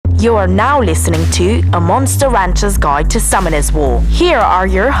You are now listening to A Monster Rancher's Guide to Summoner's War. Here are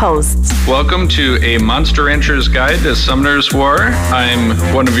your hosts. Welcome to A Monster Rancher's Guide to Summoner's War. I'm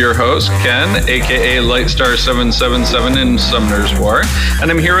one of your hosts, Ken, aka Lightstar777 in Summoner's War, and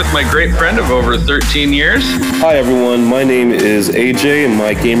I'm here with my great friend of over 13 years. Hi everyone, my name is AJ and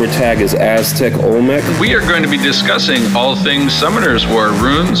my gamer tag is Aztec Olmec. We are going to be discussing all things Summoner's War,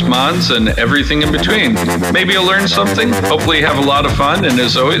 runes, mods, and everything in between. Maybe you'll learn something, hopefully have a lot of fun, and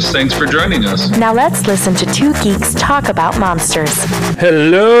as always, thanks for joining us. Now let's listen to two geeks talk about monsters.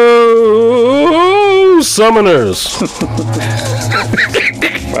 Hello, summoners.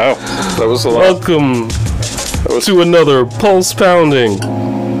 Wow, that was a lot. Welcome to another pulse-pounding,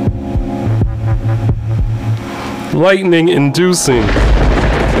 lightning-inducing,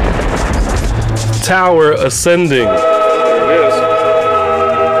 tower-ascending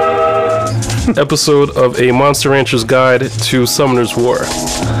episode of A Monster Rancher's Guide to Summoner's War.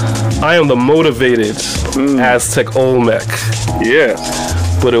 I am the motivated Aztec Olmec. Yeah.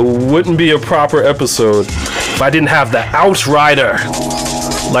 But it wouldn't be a proper episode if I didn't have the Outrider,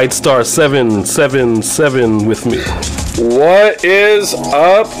 Lightstar777 with me. What is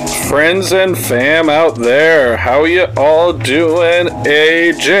up, friends and fam out there? How you all doing?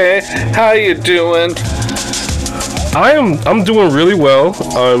 AJ, how you doing? I'm doing really well.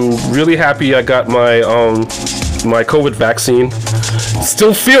 I'm really happy I got my my COVID vaccine.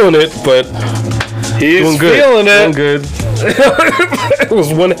 Still feeling it, but he's doing good. Feeling it. Doing good. It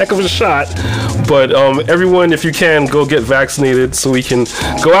was one heck of a shot. But everyone, if you can, go get vaccinated so we can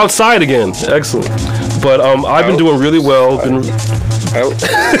go outside again. Excellent. But I've been doing really well.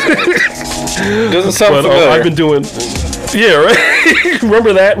 Doesn't sound familiar. I've been doing. Yeah, right?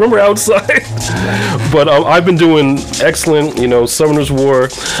 Remember that? Remember outside? But I've been doing excellent, Summoner's War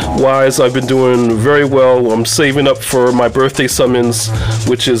wise. I've been doing very well. I'm saving up for my birthday summons,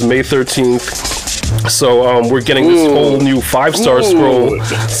 which is May 13th. So we're getting this whole new 5-star scroll.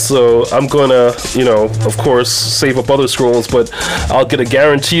 So I'm gonna, of course, save up other scrolls, but I'll get a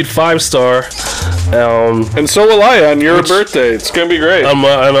guaranteed 5-star. And so will I on your birthday. It's gonna be great. On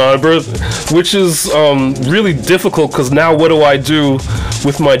my birthday, which is really difficult because now what do I do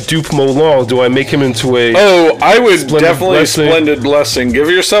with my dupe Molong? Do I make him into a? Oh, I would definitely blessing? Splendid blessing. Give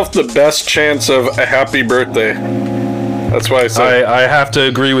yourself the best chance of a happy birthday. That's why I say. I have to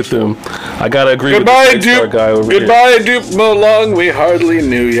agree with him. I gotta agree Goodbye, with the dupe. guy over Goodbye, dupe Molong. We hardly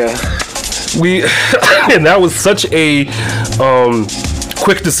knew ya. And that was such a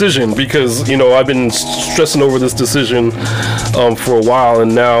quick decision because I've been stressing over this decision for a while,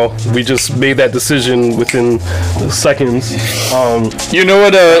 and now we just made that decision within seconds. You know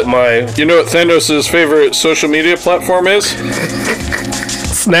what Thanos' favorite social media platform is?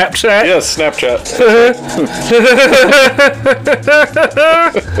 Snapchat? Yes, Snapchat.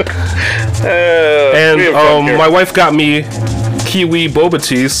 And my wife got me kiwi boba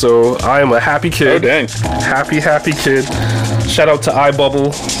tea, so I am a happy kid. Oh dang! Happy kid. Shout out to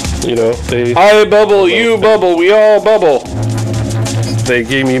iBubble. I bubble, you bubble, we all bubble. They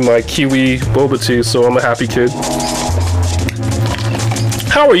gave me my kiwi boba tea, so I'm a happy kid.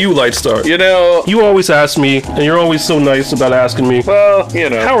 How are you, Lightstar? You always ask me, and you're always so nice about asking me. Well,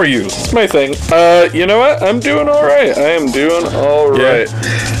 How are you? It's my thing. You know what? I'm doing all right. I am doing all right.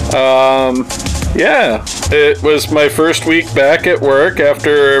 Yeah, it was my first week back at work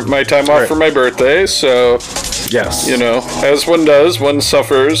after my time off for my birthday, so... Yes. As one does, one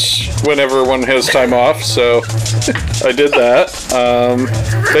suffers whenever one has time off, so I did that.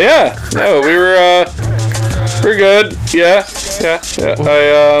 But yeah, no, we're good. Yeah.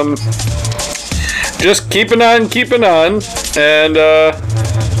 I, just keeping on, and,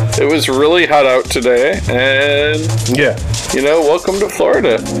 it was really hot out today, and... Yeah. Welcome to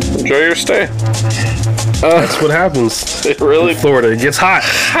Florida. Enjoy your stay. That's what happens. It really... In Florida, it gets hot.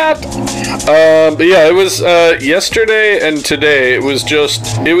 But yeah, it was, yesterday and today, it was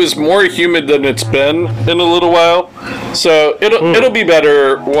more humid than it's been in a little while. So, it'll be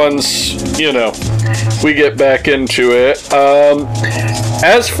better once, we get back into it.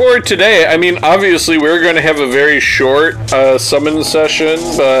 As for today, obviously we're going to have a very short, summon session,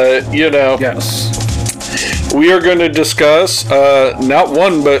 but, Yes. we are going to discuss not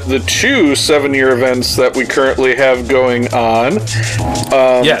one, but the 2 7-year events that we currently have going on.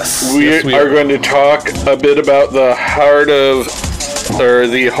 We are going to talk a bit about the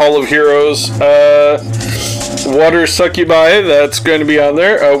the Hall of Heroes water succubi that's going to be on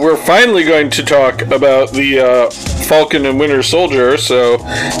there. We're finally going to talk about the Falcon and Winter Soldier, so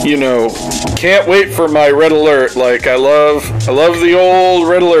can't wait for my red alert. Like I love the old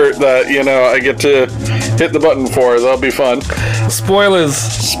red alert that I get to hit the button for. That'll be fun. Spoilers.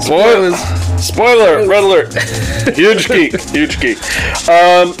 Spoiler. Red alert. Huge geek.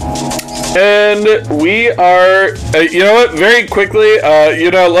 And we are, you know what, very quickly,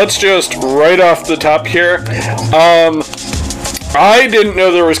 let's just right off the top here. I didn't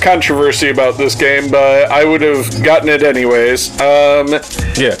know there was controversy about this game, but I would have gotten it anyways.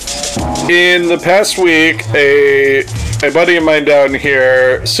 Yeah. In the past week, a buddy of mine down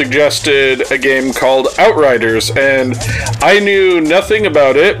here suggested a game called Outriders, and I knew nothing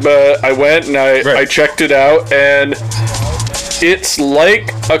about it, but I went and I checked it out, and it's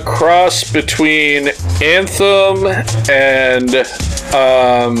like a cross between Anthem and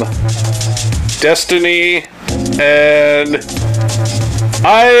Destiny, and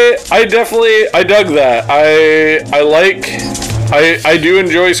I dug that. I do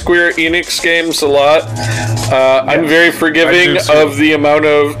enjoy Square Enix games a lot. I'm very forgiving of the amount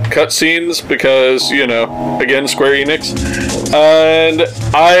of cutscenes because, again, Square Enix. And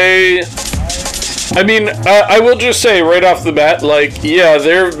I mean, I will just say right off the bat,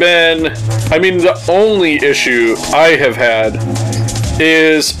 there have been, the only issue I have had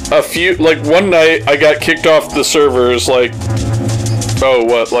is one night I got kicked off the servers, 3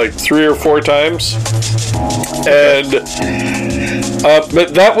 or 4 times? And,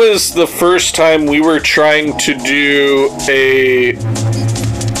 but that was the first time we were trying to do a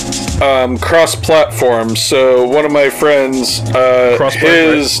cross-platform. So one of my friends,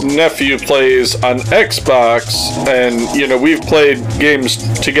 his nephew plays on Xbox, and we've played games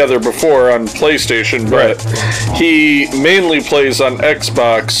together before on PlayStation, but he mainly plays on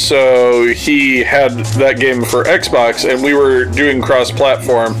Xbox, so he had that game for Xbox, and we were doing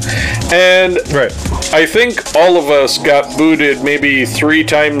cross-platform, and I think all of us got booted maybe 3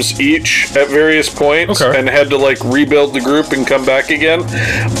 times each at various points, and had to rebuild the group and come back again.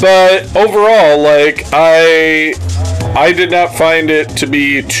 But overall, I did not find it to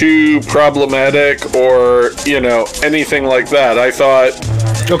be too problematic or, anything like that. I thought,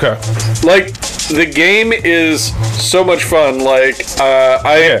 the game is so much fun.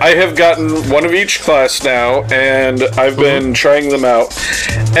 I have gotten one of each class now, and I've been trying them out.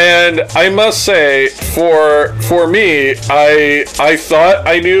 And I must say, for me, I thought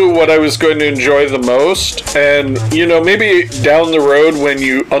I knew what I was going to enjoy the most. And, maybe down the road when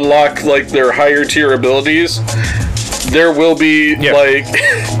you unlock, their higher tier abilities, there will be,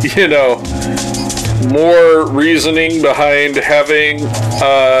 more reasoning behind having,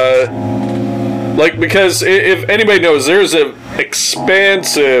 because if anybody knows, there's an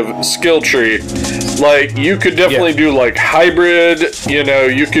expansive skill tree. You could definitely do, hybrid,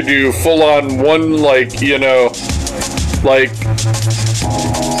 you could do full-on one,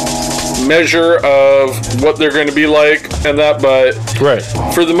 measure of what they're going to be like and that, but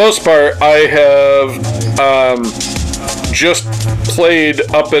for the most part, I have, just played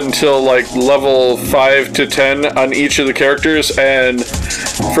up until level 5 to 10 on each of the characters, and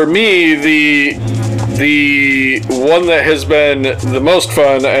for me the one that has been the most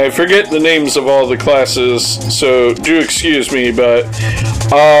fun, I forget the names of all the classes, so do excuse me, but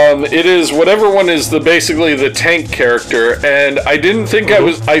it is whatever one is basically the tank character, and I didn't think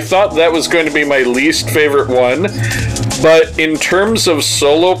I thought that was going to be my least favorite one, but in terms of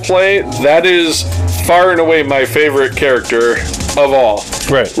solo play, that is far and away my favorite character of all.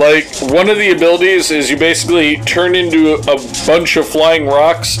 One of the abilities is you basically turn into a bunch of flying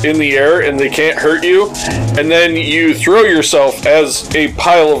rocks in the air and they can't hurt you, and then you throw yourself as a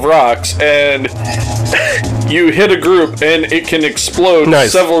pile of rocks and you hit a group and it can explode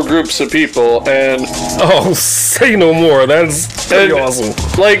several groups of people, and say no more. That's pretty awesome.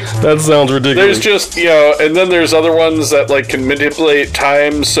 That sounds ridiculous. There's just, and then there's other ones that can manipulate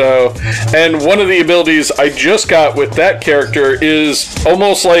time, and one of the abilities I just got with that character is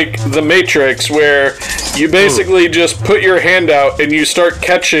almost like the Matrix, where you basically just put your hand out and you start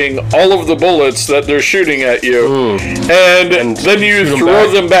catching all of the bullets that they're shooting at you, and then you throw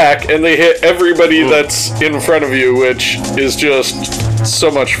them back and they hit everybody that's in front of you, which is just so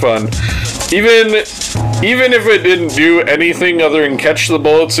much fun. Even if it didn't do anything other than catch the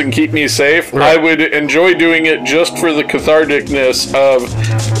bullets and keep me safe, I would enjoy doing it just for the catharticness of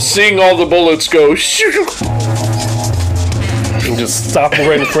seeing all the bullets go shoo, and just stop them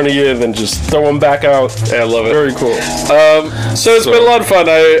right in front of you and then just throw them back out. Yeah, I love it. Very cool. So it's been a lot of fun.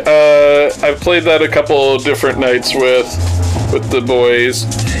 I've played that a couple different nights with the boys,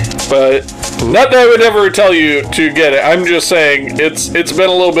 but not that I would ever tell you to get it. I'm just saying it's been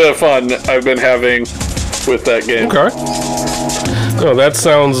a little bit of fun I've been having with that game. Okay. Oh, that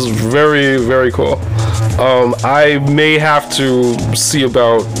sounds very, very cool. I may have to see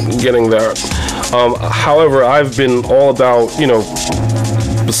about getting that. However, I've been all about,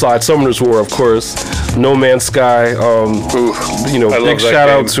 besides Summoner's War, of course, No Man's Sky. Big shout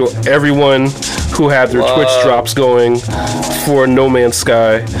out to everyone who had their Twitch drops going for No Man's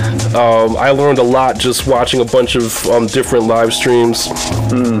Sky. I learned a lot just watching a bunch of different live streams,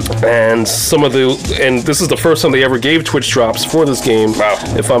 and this is the first time they ever gave Twitch drops for this game,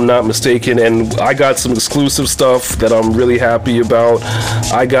 if I'm not mistaken. And I got some exclusive stuff that I'm really happy about.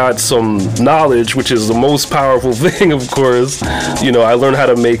 I got some knowledge, which is the most powerful thing, of course. I learned how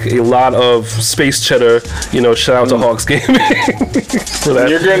to make a lot of space cheddar. Shout out to Hawks Gaming for that.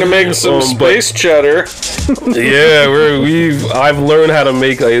 You're going to make some space cheddar. Yeah, I've learned how to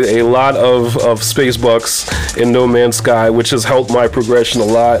make a lot of space bucks in No Man's Sky, which has helped my progression a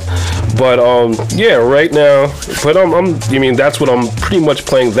lot. But right now, that's what I'm pretty much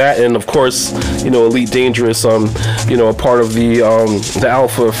playing. That, and of course, Elite Dangerous. A part of the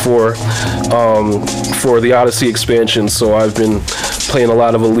alpha for the Odyssey expansion. So I've been playing a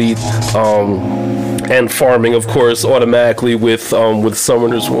lot of Elite. And farming, of course, automatically with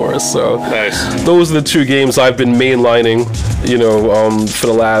Summoner's War. So nice. Those are the two games I've been mainlining, for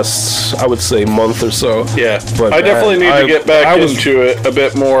the last, I would say, month or so. Yeah, but I definitely need to get back into it a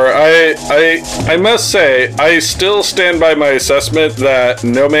bit more. I must say, I still stand by my assessment that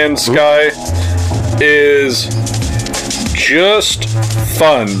No Man's Sky is just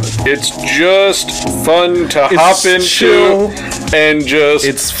fun. It's just fun to hop into chill. And just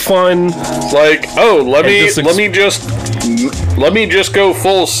it's fun. Like, let me just go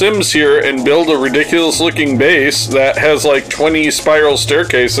full Sims here and build a ridiculous looking base that has like 20 spiral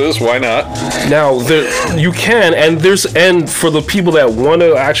staircases. Why not? Now you can, and for the people that want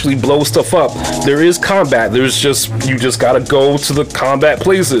to actually blow stuff up, there is combat. You just gotta go to the combat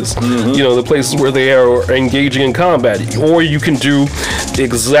places. The places where they are engaging in combat. Or you can do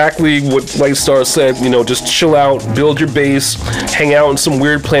exactly what Lightstar said. Just chill out, build your base, hang out on some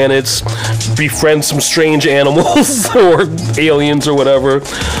weird planets, befriend some strange animals or aliens or whatever.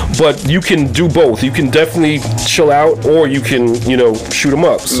 But you can do both. You can definitely chill out, or you can, shoot them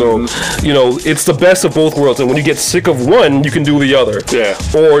up. So, it's the best of both worlds. And when you get sick of one, you can do the other. Yeah.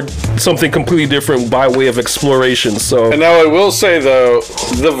 Or something completely different by way of exploration. So. And now I will say, though,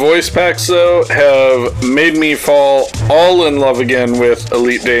 the voice packs, though, have made me fall all in love again with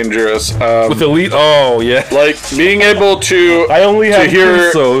Elite Dangerous. With Elite? Oh, yeah. Like, being able to... I only have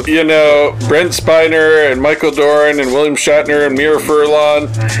hear, so. Brent Spiner and Michael Doran and William Shatner and Mira Furlan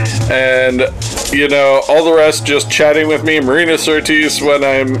and, all the rest just chatting with me, Marina Sirtis, when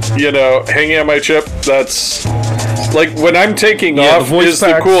I'm, hanging on my chip. That's, like, when I'm taking off is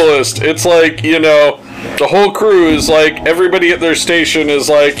the coolest. It's like, the whole crew is like, everybody at their station is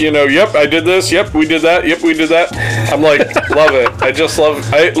like, yep, I did this, yep, we did that, yep, we did that. I'm like, love it. I just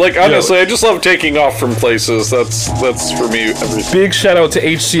love taking off from places. That's for me everything. Big shout out to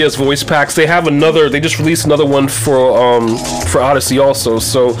HCS voice packs. They just released another one for Odyssey also,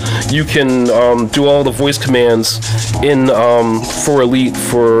 so you can do all the voice commands in for Elite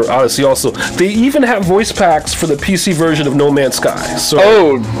for Odyssey also. They even have voice packs for the PC version of No Man's Sky.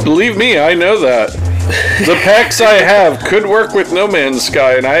 So believe me, I know that. The packs I have could work with No Man's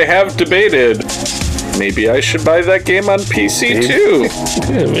Sky, and I have debated maybe I should buy that game on PC too.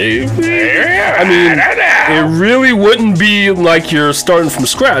 Maybe. I mean, it really wouldn't be like you're starting from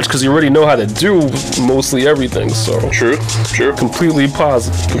scratch because you already know how to do mostly everything. So true. Completely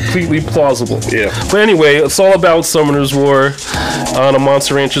plausible. Yeah. But anyway, it's all about Summoner's War on a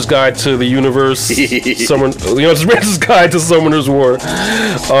Monster Rancher's Guide to the Universe. Monster Rancher's Guide to Summoner's War.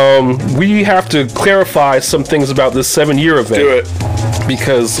 We have to clarify some things about this 7-year event. Do it.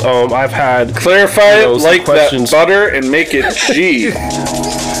 Because I've had clarify it like questions. That butter and make it G.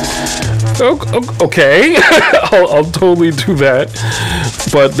 Okay, I'll totally do that.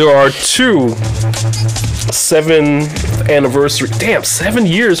 But there are 2 7th anniversary. Damn, 7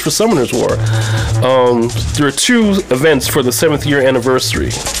 years for Summoner's War. There are 2 events for the 7th year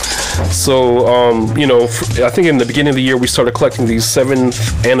anniversary. So, I think in the beginning of the year we started collecting these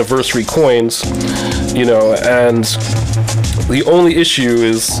 7th anniversary coins, and the only issue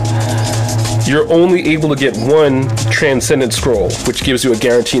is you're only able to get 1 Transcendent Scroll, which gives you a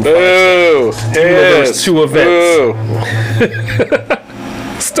guaranteed 5. Boo! There's 2 events.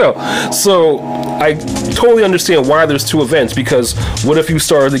 Still, so I totally understand why there's 2 events, because what if you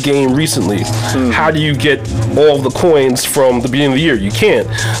started the game recently? How do you get all the coins from the beginning of the year? You can't.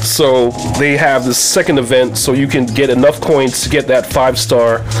 So they have this second event so you can get enough coins to get that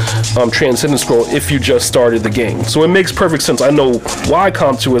 5-star Transcendent Scroll if you just started the game. So it makes perfect sense. I know why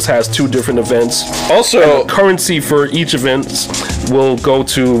COM2 has 2 different events. Also, currency for each event will go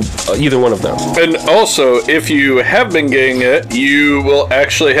to either one of them. And also, if you have been getting it, you will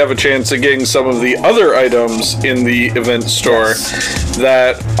actually have a chance of getting some of the other items in the event store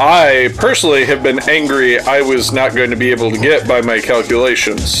that I personally have been angry I was not going to be able to get by my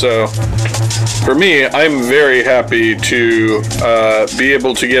calculations. So, for me, I'm very happy to be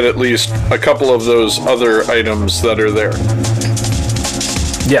able to get at least a couple of those other items that are there.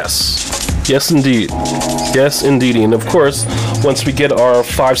 Yes. Yes, indeed. Yes, indeed. And of course, once we get our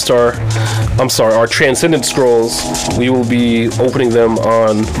our Transcendent Scrolls, we will be opening them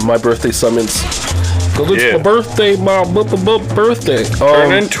on my birthday summons. Because it's my birthday, birthday.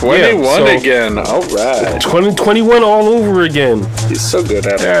 Turning 21 again. All right. 2021 all over again. He's so good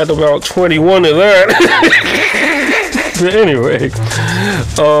at it. Add about 21 to that. But anyway,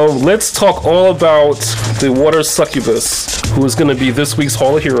 let's talk all about the Water Succubus, who is going to be this week's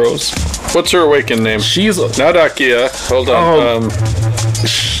Hall of Heroes. What's her awakened name? She's not Akia. Hold on.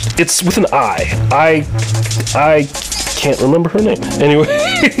 It's with an I. I can't remember her name. Anyway.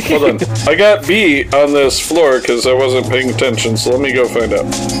 Hold on. I got B on this floor because I wasn't paying attention, so let me go find out.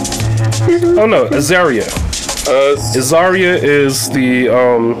 Oh no, Azaria. Azaria is the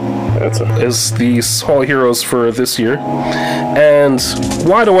Hall of Heroes for this year. And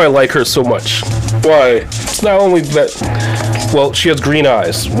why do I like her so much? Why? It's not only that, well, she has green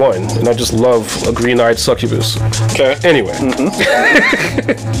eyes, one, and I just love a green-eyed succubus. Okay. Anyway.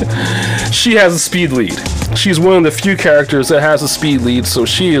 She has a speed lead. She's one of the few characters that has a speed lead, so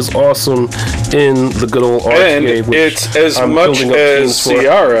she is awesome in the good old RTA. And it's as much as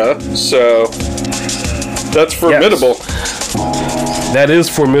Ciara, so that's formidable. Yes. That is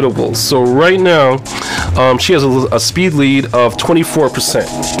formidable. So right now, she has a speed lead of 24%,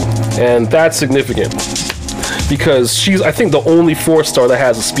 and that's significant because she's, I think, the only 4-star that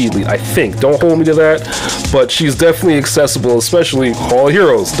has a speed lead. I think. Don't hold me to that, but she's definitely accessible, especially Hall of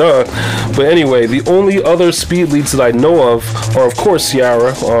Heroes. Duh. But anyway, the only other speed leads that I know of are, of course,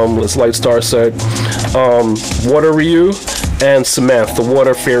 Ciara, as Lightstar said, Water Ryu, and Samantha, the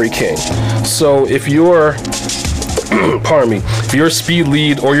Water Fairy King. So if you're pardon me, if your speed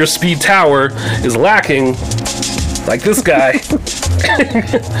lead or your speed tower is lacking, like this guy.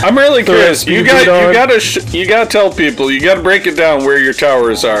 I'm really curious. You gotta tell people. You gotta break it down where your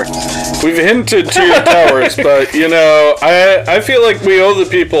towers are. We've hinted to your towers, but you know, I feel like we owe the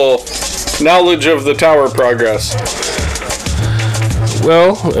people knowledge of the tower progress.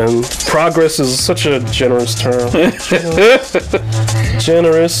 Well, and progress is such a generous term.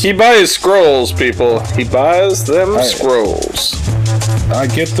 Generous. He buys scrolls, people. He buys them scrolls. I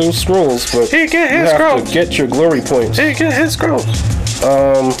get those scrolls, but he get his you have scrolls. to get your glory points. He get his scrolls.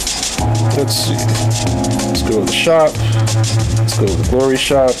 Let's see. Let's go to the shop. Let's go to the glory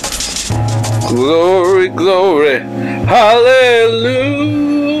shop. Glory, glory, hallelujah.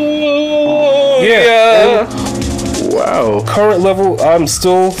 Yeah. Wow. Current level, I'm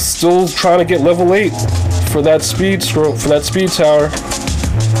still trying to get level 8 for that speed scroll, for that speed tower.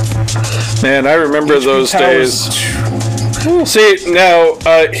 Man, I remember those days. See, now,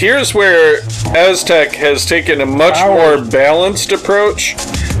 here's where Aztec has taken a much more balanced approach,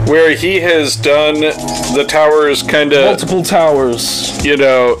 where he has done the towers kind of... multiple towers. You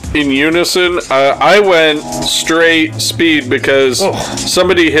know, in unison. I went straight speed because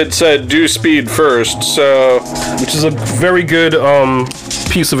somebody had said do speed first, so... which is a very good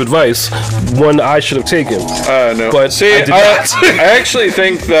piece of advice, one I should have taken. No. But see, I did not. I actually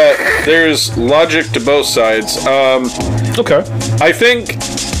think that there's logic to both sides. Okay. I think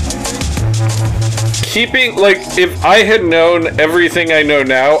keeping, like, if I had known everything I know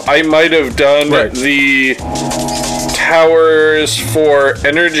now, I might have done the towers for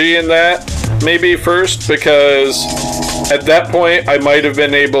energy in that maybe first, because at that point I might have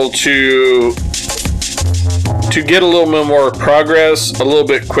been able to get a little bit more progress a little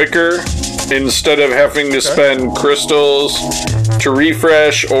bit quicker instead of having to spend crystals to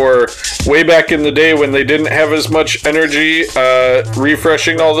refresh, or way back in the day when they didn't have as much energy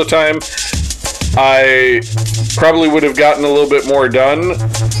refreshing all the time. I probably would have gotten a little bit more done,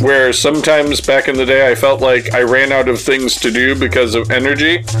 where sometimes back in the day I felt like I ran out of things to do because of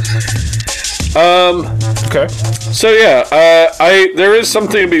energy. Okay. So yeah, there is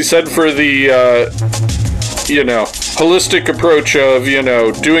something to be said for the, you know, holistic approach of,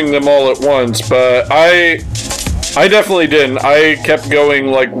 doing them all at once, but I definitely didn't. I kept going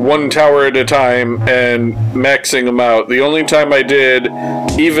like one tower at a time and maxing them out. The only time I did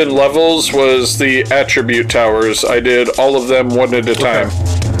even levels was the attribute towers. I did all of them one at a time.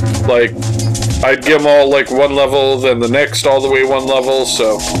 Like, I'd give them all like one level, then the next all the way one level,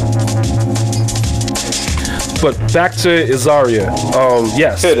 so... But back to Izaria.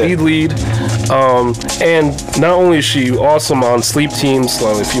 Yes, speed lead. And not only is she awesome on sleep teams,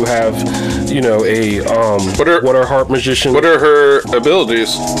 so if you have, what are Heart Magician? What are her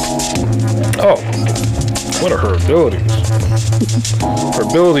abilities? Oh, what are her abilities? Her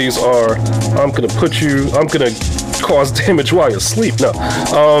abilities are, I'm gonna cause damage while you sleep. No.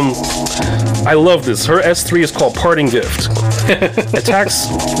 I love this. Her S3 is called Parting Gift. Attacks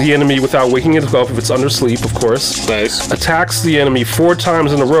the enemy without waking it up if it's under sleep, of course. Nice. Attacks the enemy 4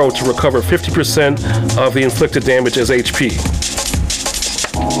 times in a row to recover 50% of the inflicted damage as HP.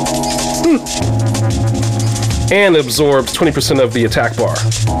 And absorbs 20% of the attack bar.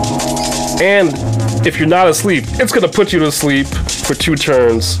 And if you're not asleep, it's going to put you to sleep for 2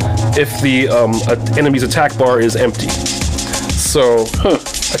 turns if the enemy's attack bar is empty. So,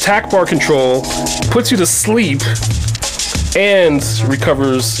 attack bar control puts you to sleep and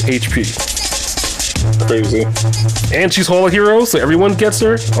recovers HP. Crazy. And she's Hall of Heroes, so everyone gets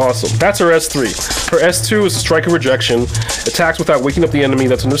her. Awesome. That's her S3. Her S2 is Strike of Rejection. Attacks without waking up the enemy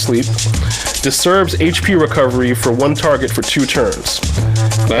that's under sleep. Disturbs HP recovery for 1 target for 2 turns.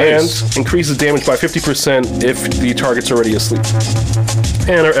 Nice. And increases damage by 50% if the target's already asleep.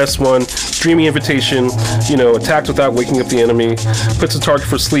 And her S1, Dreamy Invitation, attacks without waking up the enemy, puts the target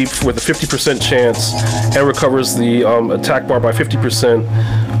for sleep with a 50% chance, and recovers the attack bar by 50%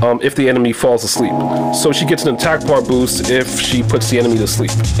 if the enemy falls asleep. So she gets an attack bar boost if she puts the enemy to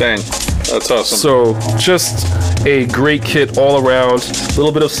sleep. Dang, that's awesome. So just a great kit all around. A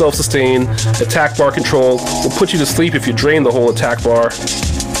little bit of self-sustain, attack bar control will put you to sleep if you drain the whole attack bar.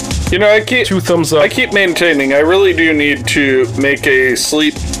 I keep 2 thumbs up. I keep maintaining. I really do need to make a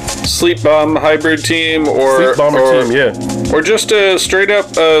sleep bomb hybrid team, or Sleep Bomber team, yeah. or just a straight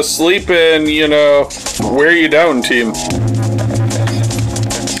up sleep and wear you down team.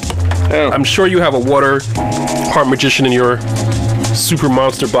 Yeah. I'm sure you have a water Heart Magician in your super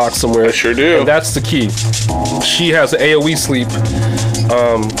monster box somewhere. I sure do. And that's the key. She has an AoE sleep,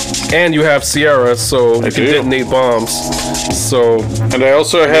 and you have Sierra, so you can detonate bombs. So, and I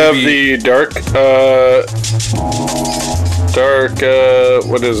also have the dark,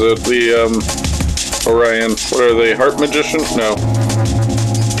 what is it? The Orion. What are they? Heart Magician? No.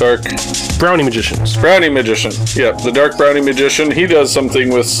 Dark. Brownie Magicians. Brownie Magician. Yep, the Dark Brownie Magician. He does something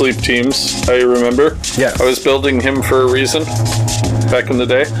with sleep teams, I remember. Yes. I was building him for a reason back in the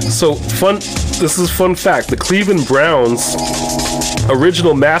day. So, this is fun fact. The Cleveland Browns'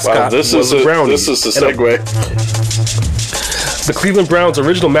 original mascot was a brownie. This is the segue. The Cleveland Browns'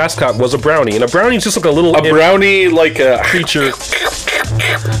 original mascot was a brownie. And a brownie is just like a little... brownie, like a... creature...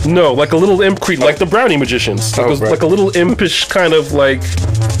 No, like a little imp creature, like the Brownie Magicians. Like a little impish kind of like,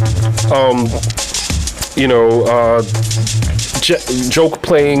 joke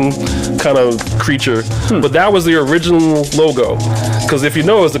playing kind of creature. But that was the original logo. Because if you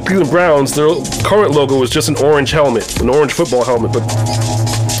know, as the Cleveland Browns, their current logo is just an orange helmet, an orange football helmet. But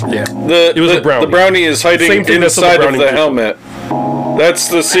yeah, it was a brownie. The brownie is hiding inside of the helmet. That's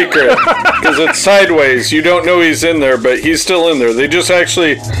the secret, because it's sideways. You don't know he's in there, but he's still in there. They just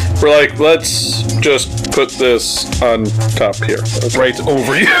actually were like, let's just put this on top here. Okay. Right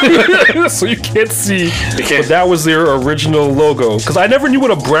over you. So you can't see. You can't. But that was their original logo. Because I never knew what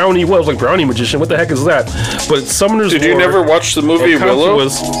a brownie was. Like, Brownie Magician, what the heck is that? But Summoners Did you never watch the movie Willow?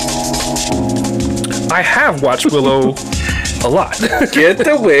 I have watched Willow a lot. Get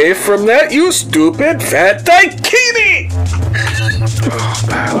away from that, you stupid fat daikini!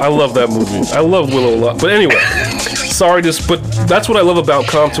 Oh, I love that movie. I love Willow a lot. But anyway, sorry, but that's what I love about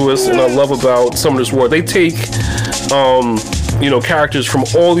Comtuous and I love about Summoners War. They take, characters from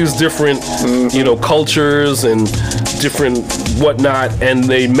all these different, cultures and different whatnot, and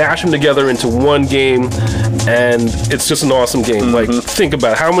they mash them together into one game, and it's just an awesome game. Like, think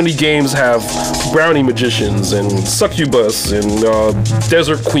about it. How many games have Brownie Magicians and Succubus and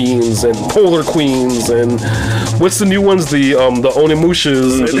Desert Queens and Polar Queens and what's the new ones? The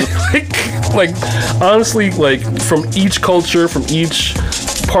Onimushas. like honestly, like from each culture, from each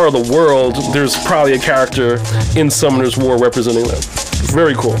part of the world, there's probably a character in Summoners War representing them.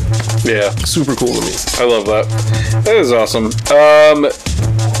 Very cool. Yeah. Super cool to me. I love that. That is awesome.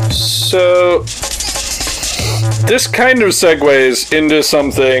 So this kind of segues into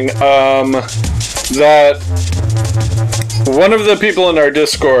something that one of the people in our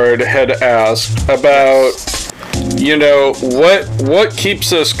Discord had asked about, you know, what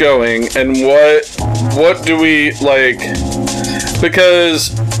keeps us going and what do we like,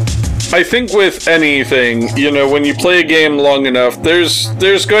 because I think with anything, you know, when you play a game long enough,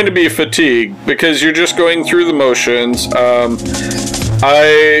 there's going to be fatigue because you're just going through the motions.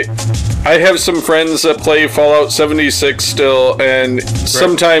 I have some friends that play Fallout 76 still, and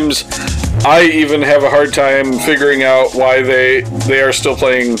sometimes I even have a hard time figuring out why they are still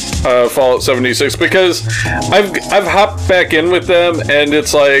playing Fallout 76, because I've hopped back in with them, and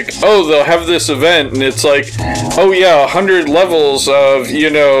it's like, oh, they'll have this event, and it's like, oh yeah, 100 levels of,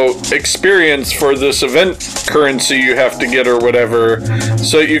 you know, experience for this event currency you have to get or whatever,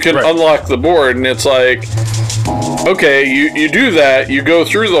 so you can unlock the board, and it's like, okay, you do that, you go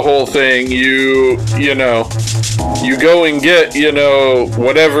through the whole thing, you know, you go and get, you know,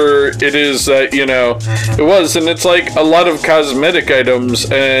 whatever it is that, you know, it was, and it's like a lot of cosmetic items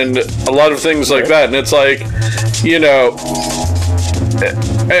and a lot of things like that, and it's like, you know,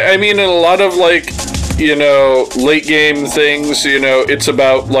 I mean, in a lot of, like, you know, late game things, you know, it's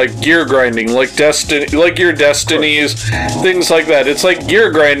about, like, gear grinding, like Destiny, like your Destinies, things like that. It's like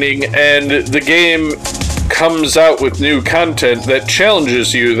gear grinding, and the game comes out with new content that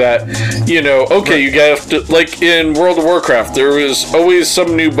challenges you, that, you know, okay, you have to, like in World of Warcraft, there was always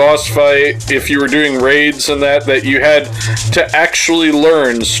some new boss fight if you were doing raids and that you had to actually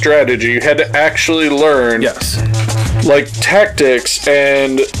learn strategy, you had to actually learn like tactics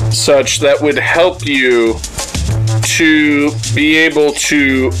and such that would help you to be able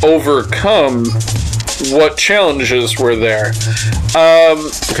to overcome what challenges were there.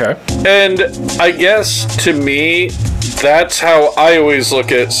 And I guess to me, that's how I always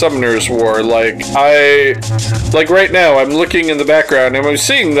look at Summoner's War. Like right now, I'm looking in the background and I'm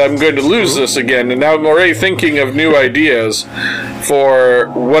seeing that I'm going to lose this again, and now I'm already thinking of new ideas for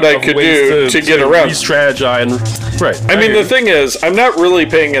what I could do to get around. Re-strategize. I mean, the thing is, I'm not really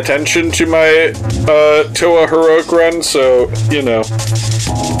paying attention to my Toa Heroic run, so, you know,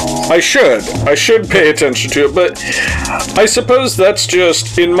 I should pay attention to it, but I suppose that's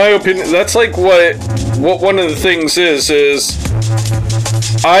just, in my opinion, that's like what one of the things is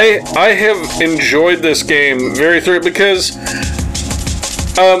I have enjoyed this game very thoroughly, because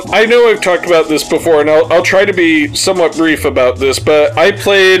I know I've talked about this before, and I'll try to be somewhat brief about this, but I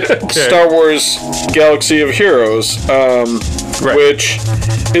played Star Wars Galaxy of Heroes, which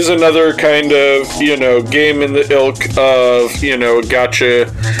is another kind of, you know, game in the ilk of, you know, gacha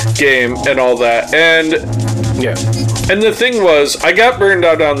game and all that. And and the thing was, I got burned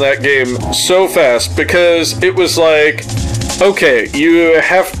out on that game so fast, because it was like, okay, you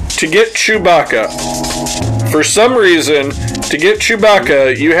have to get Chewbacca. For some reason, to get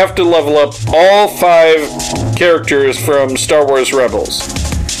Chewbacca, you have to level up all 5 characters from Star Wars Rebels.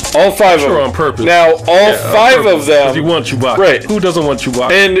 All 5 of them. On purpose. Now, all 5 of them. If you want Chewbacca. Right. Who doesn't want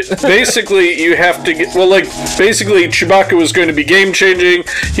Chewbacca? And basically, you have to get. Well, like, basically, Chewbacca was going to be game changing.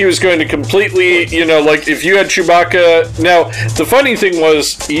 He was going to completely, you know, like, if you had Chewbacca. Now, the funny thing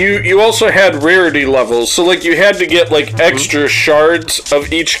was, you also had rarity levels. So, like, you had to get, like, extra shards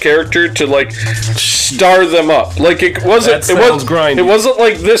of each character to, like, star them up. Like, it wasn't. It wasn't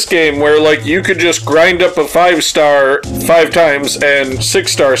like this game where, like, you could just grind up a 5-star 5 times and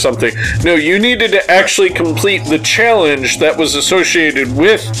 6-star something. No, you needed to actually complete the challenge that was associated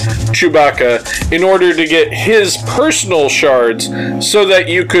with Chewbacca in order to get his personal shards, so that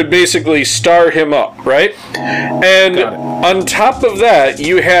you could basically star him up, right? And on top of that,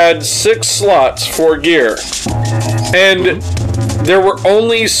 you had 6 slots for gear. And there were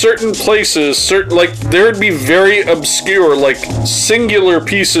only certain places, like, there would be very obscure, like, singular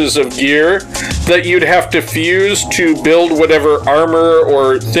pieces of gear that you'd have to fuse to build whatever armor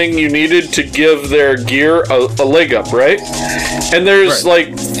or thing you needed to give their gear a leg up, right? And there's,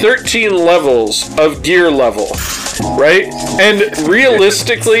 like, 13 levels of gear level, right? And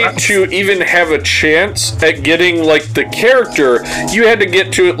realistically, to even have a chance at getting, like, the character, you had to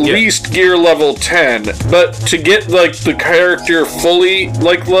get to at least gear level 10. But to get, like, the character fully,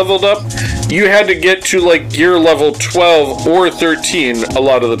 like, leveled up, you had to get to, like, gear level 12 or 13 a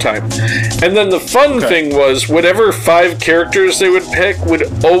lot of the time. And then the fun thing was, whatever 5 characters they would pick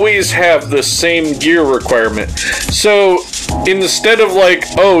would always have the same gear requirement. So instead of, like,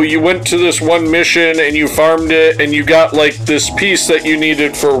 oh, you went to this one mission and you farmed it and you got, like, this piece that you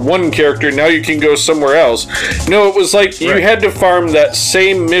needed for one character, now you can go somewhere else. No, it was like you had to farm that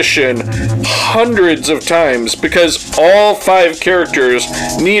same mission hundreds of times, because all 5 characters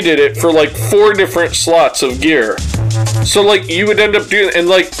needed it for, like, 4 different slots of gear. So, like, you would end up doing, and,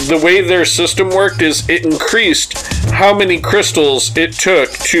 like, the way their system worked is it increased how many crystals it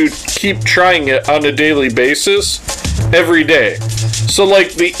took to keep trying it on a daily basis every day. So,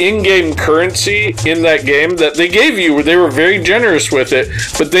 like, the in-game currency in that game that they gave you, they were very generous with it,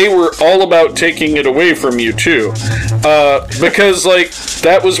 but they were all about taking it away from you, too. Because, like,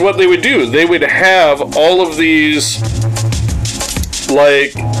 that was what they would do. They would have all of these,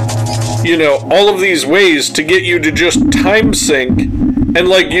 like, you know, all of these ways to get you to just time sink, and,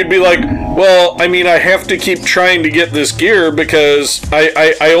 like, you'd be like, well, I mean, I have to keep trying to get this gear because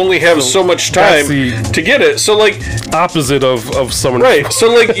I only have so much time to get it. So, like, opposite of someone. Right. So,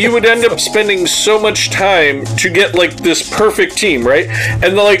 like, you would end up spending so much time to get, like, this perfect team, right?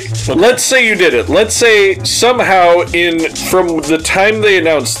 And, like, let's say you did it. Let's say somehow from the time they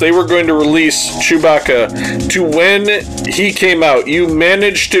announced they were going to release Chewbacca to when he came out, you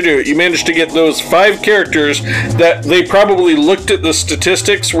managed to do it. You managed to get those 5 characters that they probably looked at the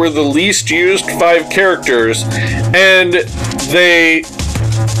statistics were the least used 5 characters, and they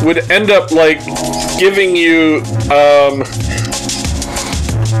would end up, like, giving you,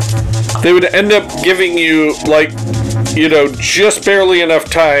 like, you know, just barely enough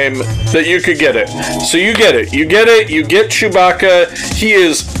time that you could get it. So you get it. You get Chewbacca. He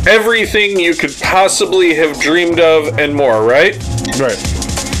is everything you could possibly have dreamed of and more, right? Right.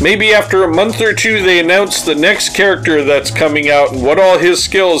 Maybe after a month or 2, they announce the next character that's coming out and what all his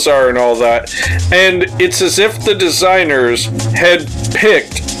skills are and all that. And it's as if the designers had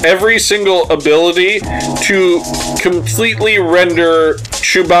picked every single ability to completely render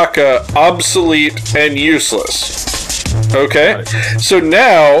Chewbacca obsolete and useless. Okay? So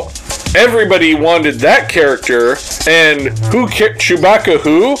now, everybody wanted that character, and Chewbacca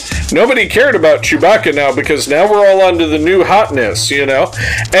who? Nobody cared about Chewbacca now, because now we're all onto the new hotness, you know?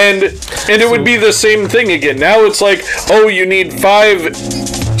 And it would be the same thing again. Now it's like, oh, you need 5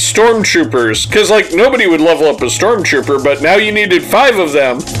 stormtroopers, because, like, nobody would level up a stormtrooper, but now you needed 5 of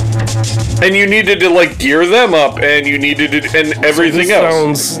them, and you needed to, like, gear them up, and you needed to, and everything so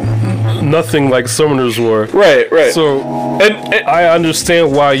else. Sounds nothing like Summoners War. Right. So, and I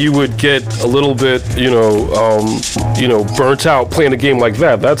understand why you would get a little bit, burnt out playing a game like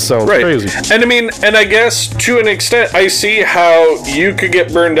that. That sounds crazy. And I mean, and I guess to an extent, I see how you could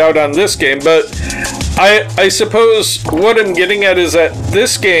get burned out on this game, but I suppose what I'm getting at is that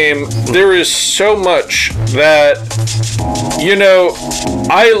this game, there is so much that, you know,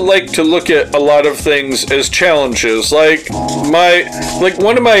 I like to look at a lot of things as challenges. Like,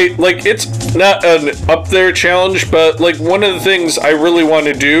 one of my, like, it's not an up there challenge, but, like, one of the things I really want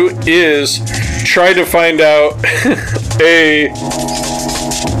to do is try to find out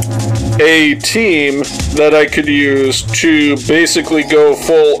a team that I could use to basically go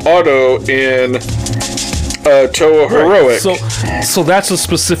full auto in Toa Heroic. Right. So that's a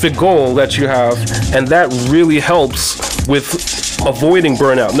specific goal that you have, and that really helps with avoiding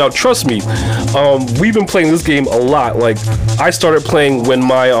burnout. Now, trust me, we've been playing this game a lot. Like, I started playing when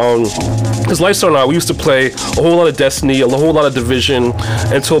my because Lightstar and I, we used to play a whole lot of Destiny, a whole lot of Division,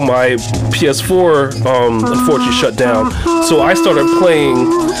 until my PS4 unfortunately shut down. So I started playing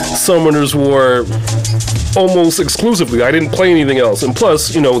Summoners War almost exclusively. I didn't play anything else. And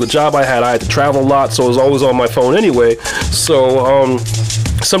plus, you know, the job I had to travel a lot, so I was always on my phone anyway. So,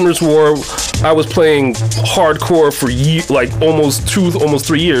 Summoners War, I was playing hardcore for almost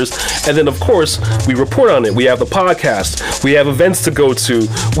 3 years, and then of course we report on it. We have the podcast, we have events to go to,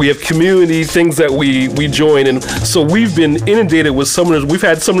 we have community things that we join, and so we've been inundated with Summoners. We've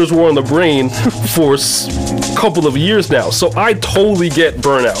had Summoners War on the brain for a couple of years now, so I totally get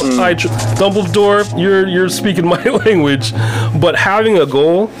burnout. Dumbledore, you're speaking my language, but having a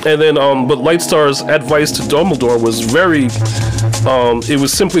goal, and then but Lightstar's advice to Dumbledore was very. It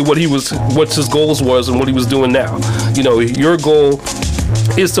was simply what his goals was and what he was doing now. You know, your goal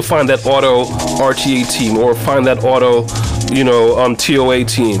is to find that auto RTA team or find that auto, TOA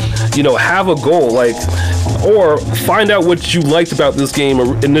team. You know, have a goal, like, or find out what you liked about this game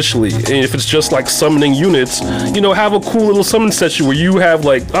initially. And if it's just like summoning units, you know, have a cool little summon session where you have,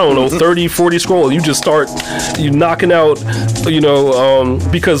 like, I don't know, 30, 40 scrolls. You just start knocking out,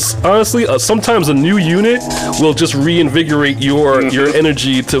 because honestly, sometimes a new unit will just reinvigorate your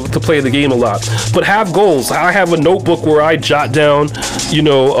energy to play the game a lot. But have goals. I have a notebook where I jot down,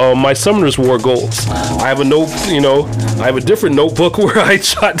 my Summoners War goals. I have a different notebook where I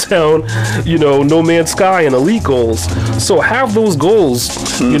jot down, No Man's Sky and Elite goals. So have those goals,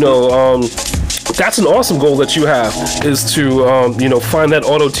 that's an awesome goal that you have, is to, find that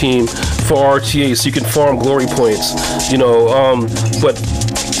auto team for RTA so you can farm glory points, but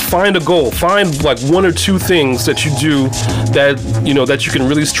find a goal. Find like one or two things that you do that that you can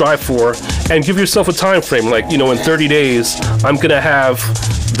really strive for, and give yourself a time frame. Like, in 30 days, I'm gonna have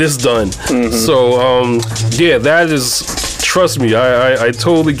this done. Mm-hmm. So yeah, that is. Trust me, I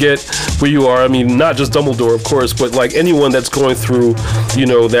totally get where you are. I mean, not just Dumbledore, of course, but like anyone that's going through,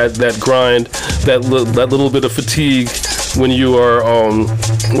 that grind, that little bit of fatigue when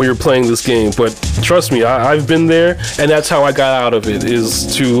you're playing this game. But trust me, I've been there, and that's how I got out of it,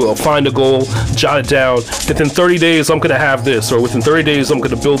 is to find a goal, jot it down. Within 30 days, I'm going to have this, or within 30 days, I'm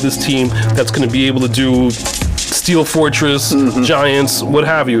going to build this team that's going to be able to do Steel Fortress, Giants, what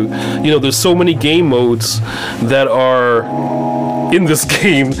have you. There's so many game modes that are in this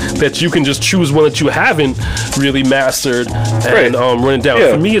game that you can just choose one that you haven't really mastered and run it down.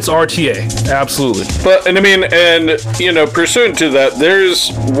 Yeah. For me, it's RTA, absolutely. But pursuant to that,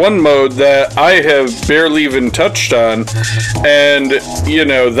 there's one mode that I have barely even touched on, and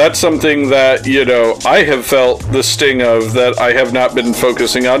that's something that I have felt the sting of, that I have not been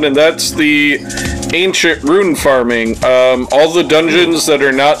focusing on, and that's the ancient rune farming. All the dungeons that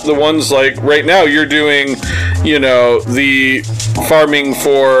are not the ones like right now you're doing, the farming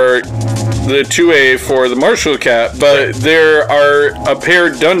for the 2A for the Marshall Cat, but there are a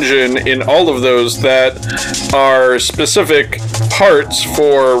paired dungeon in all of those that are specific parts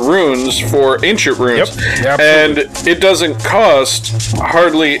for runes, for ancient runes. Yep, and it doesn't cost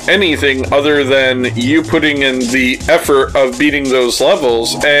hardly anything other than you putting in the effort of beating those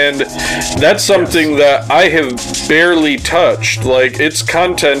levels, and that's something that I have barely touched. Like, it's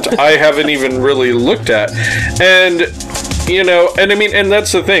content I haven't even really looked at. And and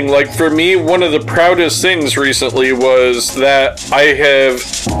that's the thing. Like, for me, one of the proudest things recently was that I have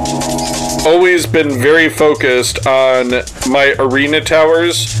always been very focused on my arena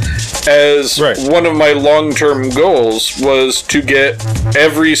towers, as one of my long-term goals was to get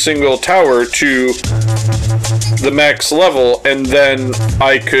every single tower to the max level, and then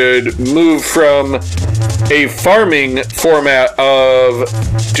I could move from a farming format of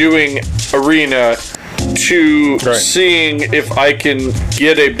doing arena to seeing if I can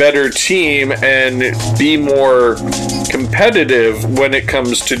get a better team and be more competitive when it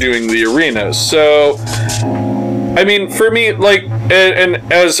comes to doing the arena. So, I mean, for me, like,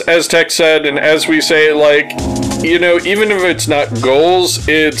 and as Tech said, and as we say, like, even if it's not goals,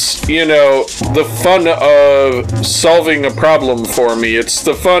 it's, the fun of solving a problem for me. It's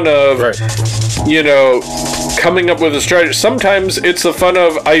the fun of, coming up with a strategy. Sometimes it's the fun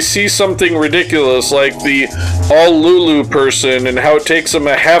of, I see something ridiculous, like the all Lulu person, and how it takes them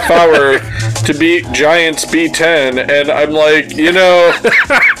a half hour to beat Giants B10, and I'm like,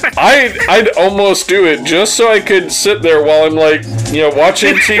 I'd almost do it just so I could sit there while I'm like,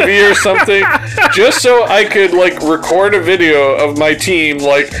 watching TV or something, just so I could like record a video of my team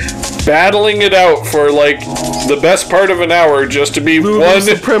like battling it out for like the best part of an hour, just to be Lulu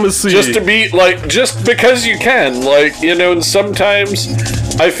supremacy. Just to be like, just because you can, like, and sometimes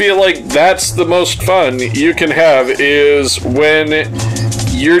I feel like that's the most fun you can have, is when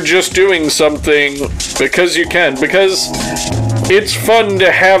you're just doing something because you can, because it's fun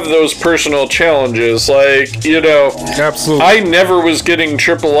to have those personal challenges. Like, absolutely. I never was getting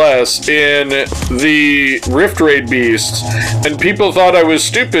triple S in the Rift Raid Beasts, and people thought I was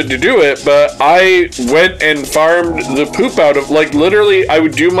stupid to do it, but I went and farmed the poop out of, like, literally, I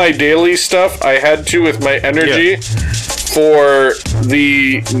would do my daily stuff I had to with my energy for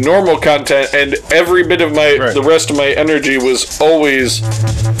the normal content, and every bit of the rest of my energy was always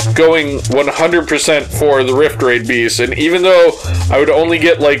going 100% for the Rift Raid Beast. And even though I would only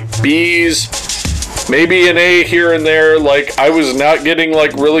get like B's, maybe an A here and there, like, I was not getting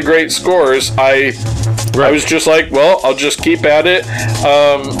like really great scores, I was just like, well, I'll just keep at it.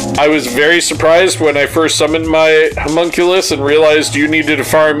 I was very surprised when I first summoned my homunculus and realized you needed to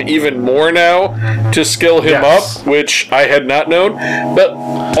farm even more now to skill him up, which I had not known. But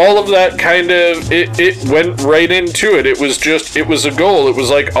all of that kind of, it went right into it. It was a goal. It was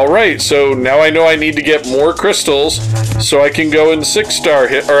like, all right, so now I know I need to get more crystals so I can go and 6-star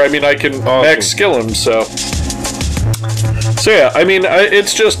hit, or I mean, I can max skill him, so yeah, I mean,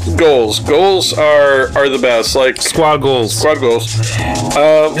 it's just goals. Goals are the best, like squad goals. But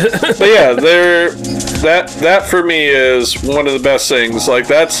yeah, that for me is one of the best things. Like,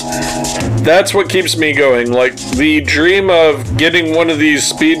 that's what keeps me going. Like, the dream of getting one of these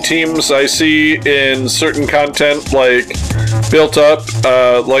speed teams I see in certain content, like, built up.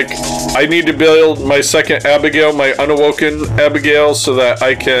 Like, I need to build my second Abigail, my unawoken Abigail, so that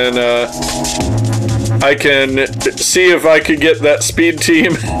I can I can see if I could get that speed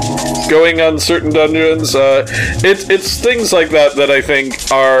team going on certain dungeons. It's things like that that I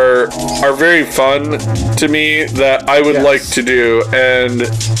think are very fun to me that I would like to do, and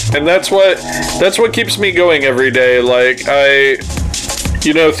that's what keeps me going every day. Like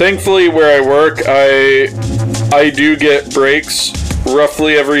thankfully where I work, I do get breaks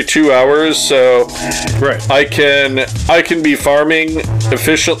roughly every 2 hours, so I can be farming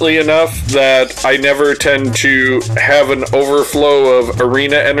efficiently enough that I never tend to have an overflow of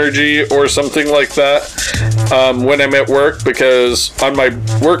arena energy or something like that when I'm at work, because on my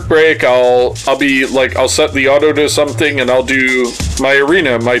work break I'll be like, I'll set the auto to something and I'll do my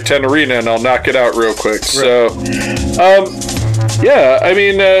 10 arena and I'll knock it out real quick. So yeah, I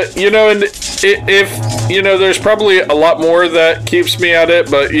mean, and if there's probably a lot more that keeps me at it,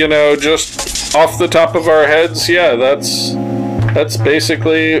 but just off the top of our heads, yeah, that's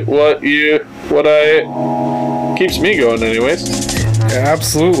basically what keeps me going, anyways.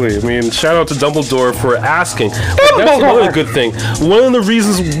 Absolutely. I mean, shout out to Dumbledore for asking. But that's another good thing. One of the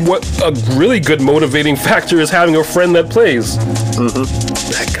reasons, what a really good motivating factor is having a friend that plays.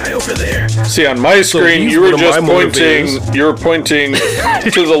 That guy over there. See, on my screen, you were just pointing. You were pointing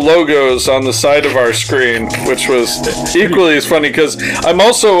to the logos on the side of our screen, which was equally as funny because I'm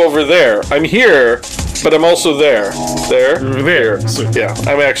also over there. I'm here, but I'm also there. There. So, yeah,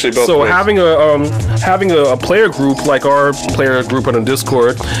 I'm actually both. So ways. having a player group like our player group on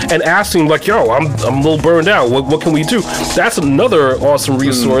Discord and asking like, yo, I'm a little burned out. What can we do? That's another awesome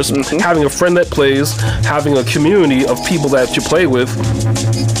resource. Having a friend that plays, having a community of people that you play with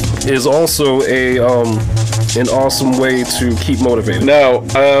is also an awesome way to keep motivated. Now,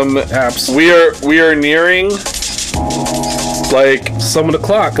 Apps. we are nearing like some of the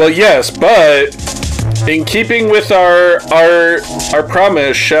clock. Well, yes, but in keeping with our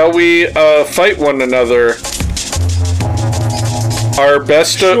promise, shall we fight one another? Our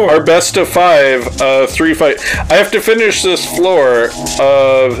best of 5 3 fight. I have to finish this floor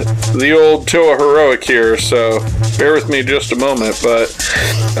of the old Toa Heroic here, so bear with me just a moment, but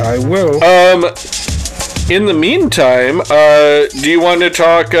I will. In the meantime, do you want to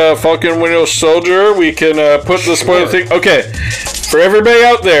talk Falcon Winter Soldier? We can put the spoiler thing. Okay, for everybody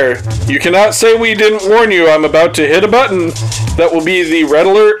out there, you cannot say we didn't warn you. I'm about to hit a button that will be the red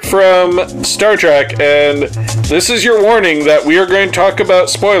alert from Star Trek, and this is your warning that we are going to talk about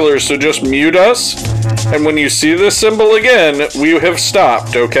spoilers, so just mute us, and when you see this symbol again, we have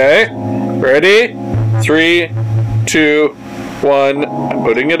stopped, okay? Ready? 3, 2, 1, I'm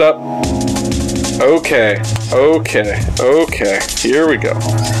putting it up. Okay, here we go.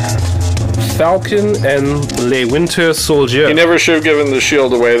 Falcon and Le Winter Soldier. He never should have given the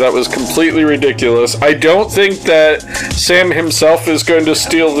shield away. That was completely ridiculous. I don't think that Sam himself is going to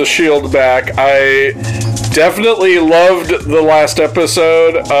steal the shield back. I definitely loved the last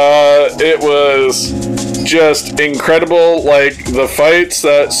episode. It was just incredible. Like the fights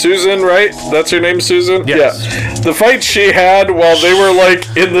that Susan, right? That's her name, Susan? Yes. Yeah. The fights she had while they were like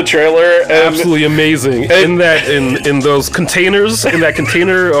in the trailer. And, absolutely amazing. In those containers, in that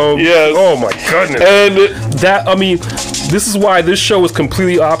container. Yes. Oh my goodness. And that, I mean, this is why this show is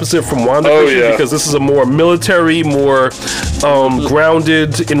completely opposite from WandaVision, because this is a more military, more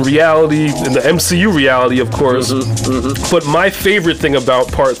grounded in reality, in the MCU reality, of course. But my favorite thing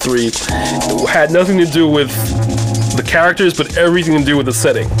about Part 3 had nothing to do with the characters, but everything to do with the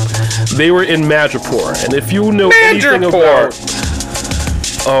setting. They were in Madripoor, and if you know anything about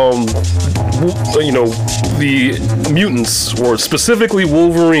the mutants, or specifically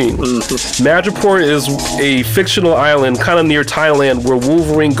Wolverine, Madripoor is a fictional island kind of near Thailand where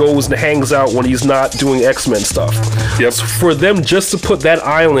Wolverine goes and hangs out when he's not doing X-Men stuff. Yep. So for them just to put that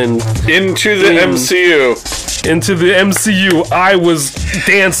island into the MCU. Into the MCU, I was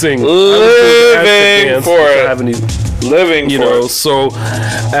dancing. Living for it. Living for it. So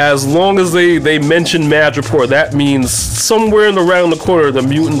as long as they mention Madripoor, that means somewhere in around the corner the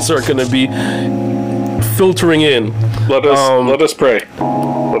mutants are going to be filtering in. Let us pray.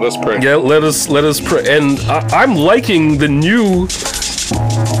 Let us pray. Yeah, let us pray. And I'm liking the new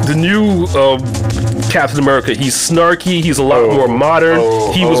Captain America. He's snarky. He's a lot more modern.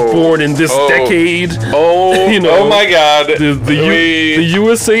 He was born in this decade. Oh my God! The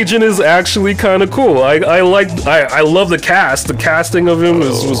U.S. agent is actually kind of cool. I love the cast. The casting of him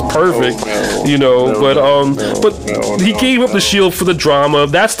was perfect. But he gave up the shield for the drama.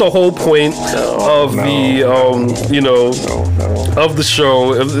 That's the whole point of of the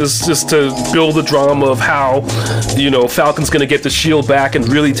show. It's just to build the drama of how Falcon's gonna get the shield back and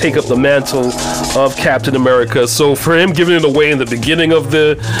really really take up the mantle of Captain America. So for him giving it away in the beginning of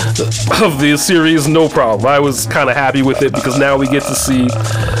the series, no problem. I was kind of happy with it because now we get to see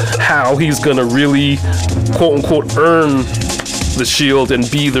how he's gonna really, quote unquote, earn the shield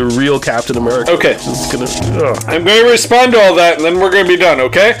and be the real Captain America. Okay. I'm going to respond to all that, and then we're going to be done,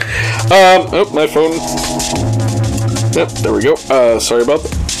 okay? My phone. Yep, there we go. Sorry about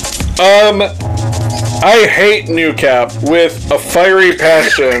that. I hate New Cap with a fiery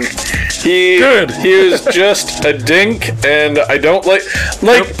passion. He is just a dink, and I don't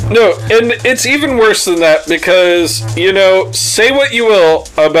no, and it's even worse than that because, say what you will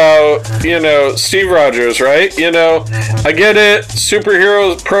about, Steve Rogers, right? I get it,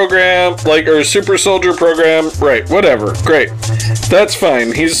 superhero program, or super soldier program, right, whatever, great. That's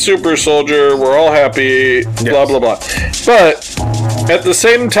fine, he's super soldier, we're all happy, blah, blah, blah. But, at the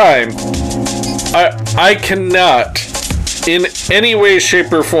same time, I cannot, in any way,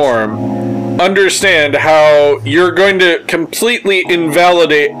 shape, or form, understand how you're going to completely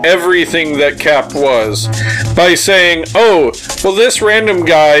invalidate everything that Cap was by saying, oh, well, this random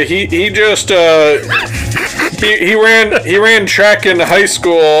guy, he just he ran track in high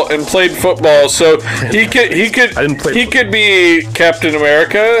school and played football, so he could be Captain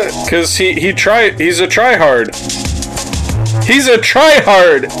America because he's a tryhard. He's a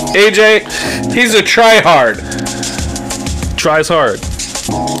tryhard, AJ. He's a tryhard. Tries hard.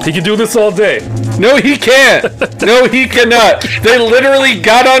 He can do this all day. No, he can't. No, he cannot. They literally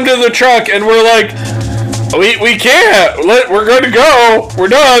got onto the truck and were like, we can't. We're going to go. We're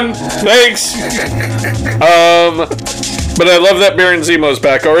done. Thanks. But I love that Baron Zemo's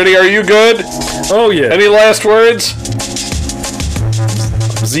back already. Are you good? Oh, yeah. Any last words?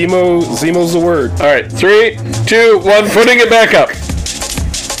 Zemo's the word. All right. 3, 2, 1. Putting it back up.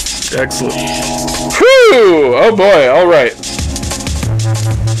 Excellent. Whew. Oh, boy. All right.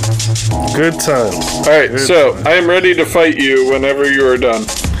 Good times. All right, so I am ready to fight you whenever you are done.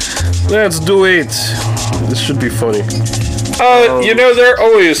 Let's do it. This should be funny. They're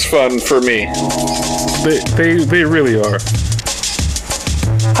always fun for me. They really are.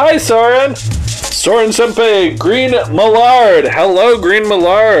 Hi, Soren. Soren Senpai, Green Mallard. Hello, Green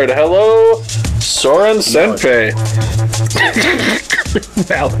Mallard. Hello, Soren Senpai.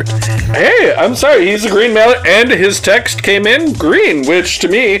 Mallard. Hey, I'm sorry, he's a green mallard, and his text came in green, which to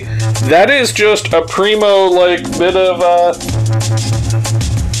me, that is just a primo, bit of,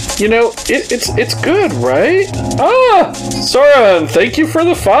 it's good, right? Soren, thank you for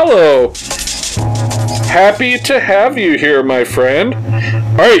the follow. Happy to have you here, my friend.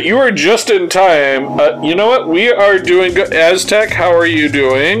 Alright, you are just in time. You know what? We are doing good. Aztec, how are you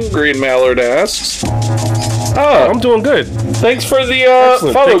doing? Green Mallard asks. I'm doing good. Thanks for the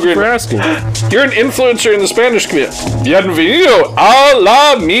follow, Thank you for asking. You're an influencer in the Spanish community. Bienvenido a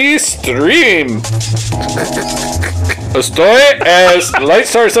la mi stream. Estoy es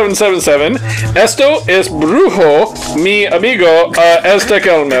Lightstar777. Esto es Brujo, mi amigo Aztec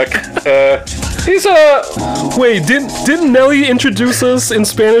Elmec. He's a... Wait, didn't Nelly introduce us in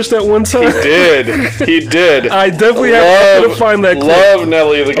Spanish that one time? He did. I definitely have to find that clip. Love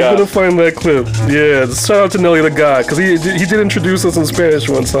Nelly the God. I'm gonna find that clip. Yeah, shout out to Nelly the God, because he did introduce us in Spanish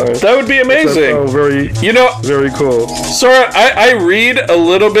one time. That would be amazing. Very cool. Sora, I read a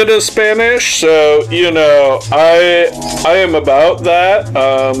little bit of Spanish, so, I am about that.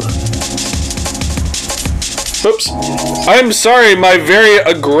 Oops. I'm sorry, my very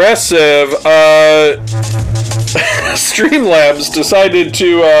aggressive Streamlabs decided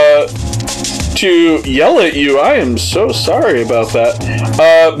to yell at you. I am so sorry about that.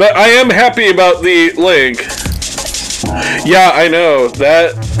 But I am happy about the link. Yeah, I know.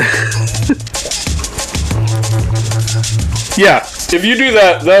 That... yeah, if you do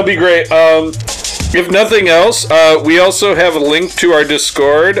that, that'll be great. If nothing else, we also have a link to our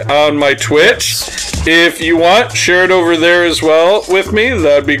Discord on my Twitch. If you want, share it over there as well with me.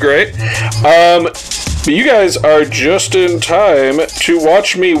 That'd be great. But you guys are just in time to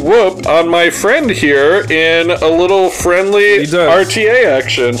watch me whoop on my friend here in a little friendly RTA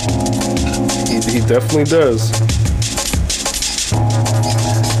action. He definitely does.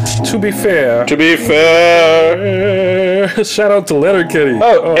 To be fair. Shout out to Letterkenny.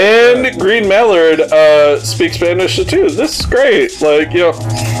 And Green Mallard speaks Spanish too. This is great.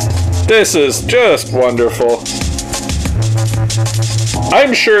 This is just wonderful.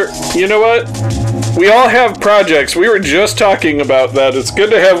 I'm sure, you know what? We all have projects. We were just talking about that. It's good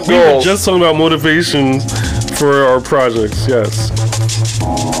to have goals. We were just talking about motivation for our projects, yes.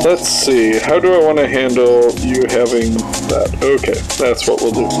 Let's see. How do I want to handle you having that? Okay, that's what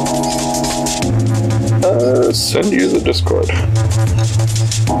we'll do. Send you the Discord.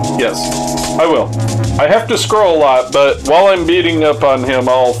 Yes, I will. I have to scroll a lot, but while I'm beating up on him,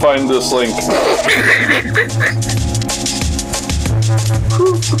 I'll find this link.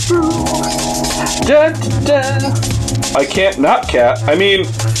 I can't not cat. I mean,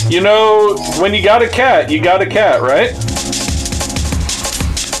 you know, when you got a cat, right?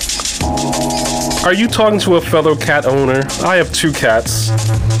 Are you talking to a fellow cat owner? I have 2 cats.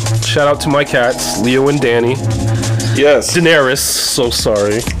 Shout out to my cats, Leo and Danny. Yes. Daenerys, so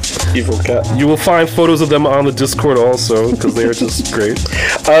sorry. Evil cat. You will find photos of them on the Discord also, because they are just great.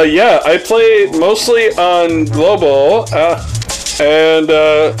 Yeah, I play mostly on Global, and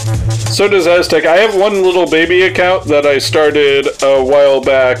so does Aztec. I have one little baby account that I started a while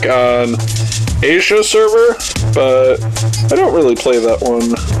back on Asia server, but I don't really play that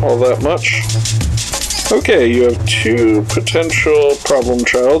one all that much. Okay, you have 2 potential problem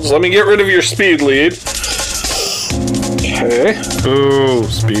childs. Let me get rid of your speed lead. Okay. Ooh,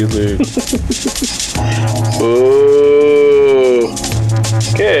 speed lead. Ooh.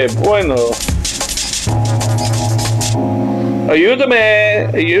 Okay, bueno.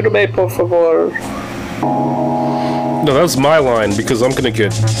 Ayúdame, por favor. No, that was my line, because I'm gonna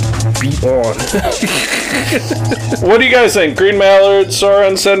get beat on. What do you guys think? Green Mallard,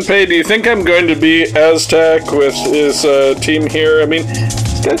 Sauron Senpei, do you think I'm going to be Aztec with his team here? I mean,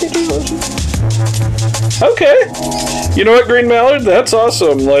 okay. You know what, Green Mallard? That's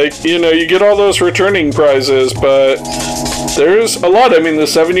awesome. Like, you know, you get all those returning prizes, but there's a lot. I mean, the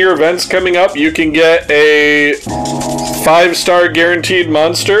 7-year event's coming up. You can get a 5-star guaranteed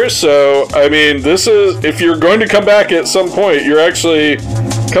monster. So, I mean, this is, if you're going to come back at some point, you're actually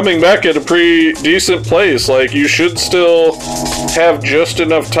coming back at a pretty decent place. Like, you should still have just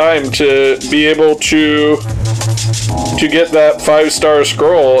enough time to be able to get that 5-star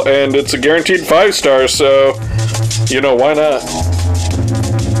scroll, and it's a guaranteed 5-star, so, you know, why not?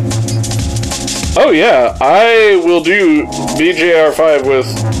 Oh yeah, I will do BJR5 with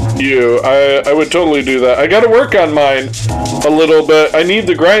you. I would totally do that. I gotta work on mine a little bit. I need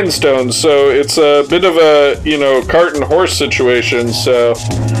the grindstones, so it's a bit of a, you know, cart and horse situation, so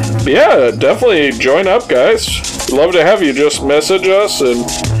yeah, definitely join up, guys. Love to have you. Just message us, and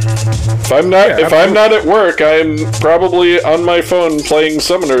if I'm not at work, I'm probably on my phone playing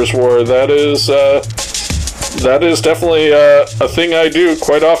Summoner's War. That is definitely a thing I do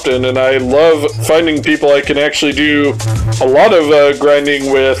quite often, and I love finding people I can actually do a lot of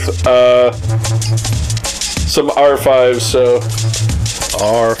grinding with some R5, so...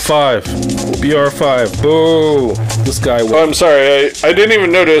 R5. BR5. Boo! This guy won. Oh, I'm sorry, I didn't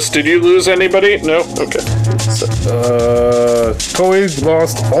even notice. Did you lose anybody? No? Okay. Toei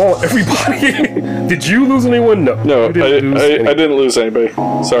lost everybody. Did you lose anyone? No. No, I didn't lose anybody.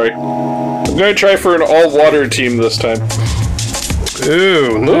 Sorry. I'm going to try for an all-water team this time.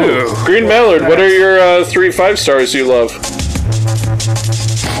 Ooh, no. Ooh. Green Mallard, what are your 3 5-stars you love?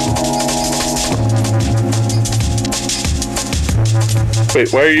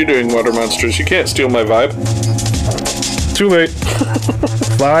 Wait, why are you doing water monsters? You can't steal my vibe. Too late.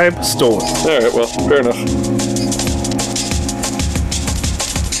 Vibe stolen. Alright, well, fair enough.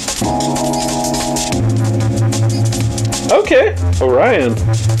 Okay, Orion.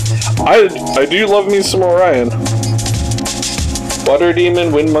 I do love me some Orion. Water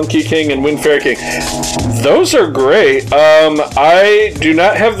Demon, Wind Monkey King, and Wind Fairy King. Those are great. I do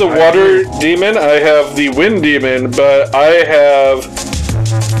not have the Water Demon. I have the Wind Demon, but I have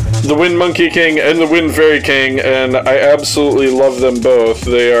the Wind Monkey King and the Wind Fairy King, and I absolutely love them both.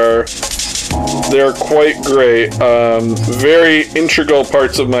 They are quite great. Very integral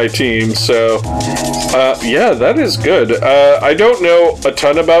parts of my team, so yeah, that is good. I don't know a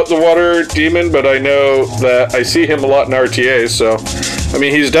ton about the Water Demon, but I know that I see him a lot in RTA, so I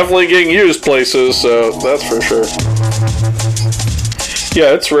mean, he's definitely getting used places, so that's for sure.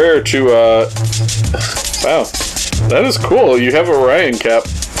 Yeah, it's rare to wow, that is cool. You have a Orion cap.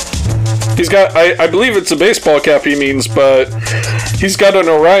 He's got, I believe it's a baseball cap he means, but he's got an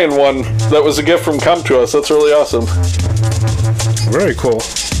Orion one that was a gift from CompToUs. That's really awesome. Very cool.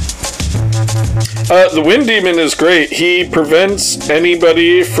 The Wind Demon is great. He prevents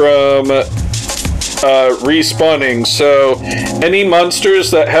anybody from respawning. So any monsters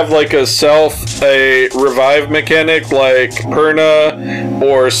that have like a revive mechanic like Perna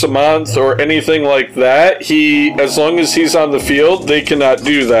or Samanth or anything like that, as long as he's on the field, they cannot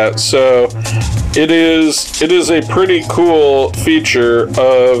do that. So it is a pretty cool feature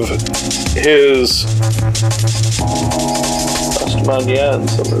of his Manyan,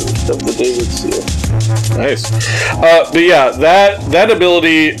 of the David Seal. Nice. But yeah, that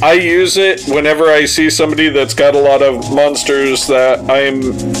ability, I use it whenever I see somebody that's got a lot of monsters that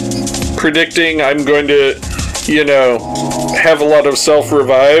I'm predicting I'm going to, have a lot of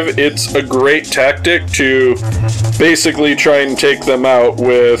self-revive. It's a great tactic to basically try and take them out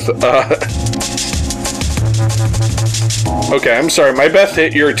with... Okay, I'm sorry. My Beth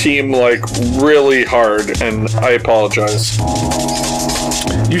hit your team, really hard, and I apologize.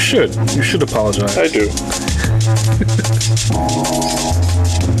 You should. You should apologize. I do.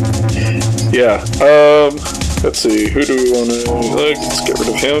 Yeah. Let's see. Who do we want to... let's get rid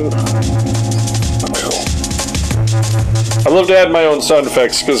of him. I love to add my own sound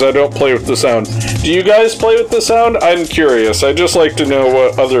effects because I don't play with the sound. Do you guys play with the sound? I'm curious. I just like to know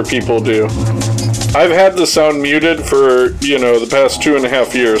what other people do. I've had the sound muted for, the past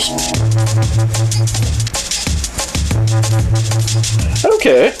 2.5 years.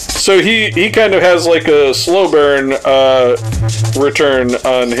 Okay. So he kind of has like a slow burn return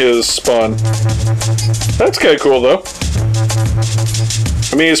on his spawn. That's kind of cool, though.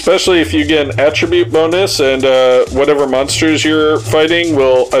 I mean, especially if you get an attribute bonus and whatever monsters you're fighting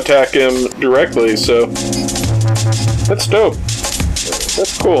will attack him directly, so... That's dope.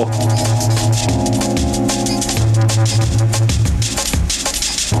 That's cool.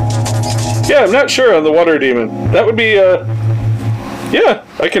 Yeah, I'm not sure on the water demon. That would be, yeah,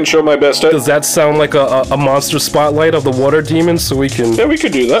 I can show my best. Does that sound like a monster spotlight of the water demon so we can... Yeah, we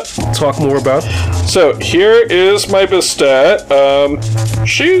could do that. Talk more about? So, here is my Bastet.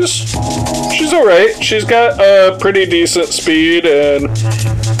 She's alright. She's got a pretty decent speed and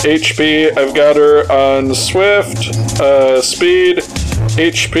HP. I've got her on Swift, speed,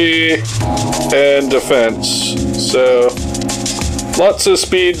 HP, and defense. So... Lots of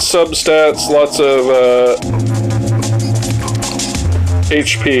speed substats, lots of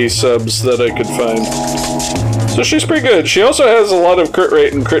HP subs that I could find. So she's pretty good. She also has a lot of crit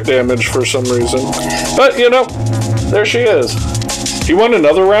rate and crit damage for some reason. But, there she is. You want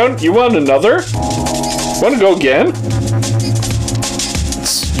another round? You want another? Want to go again?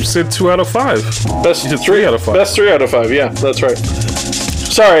 You said 2 out of 5. Best 3 out of 5. Best 3 out of 5, yeah, that's right.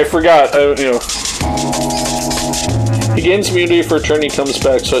 Sorry, I forgot. He gains immunity for a turn, he comes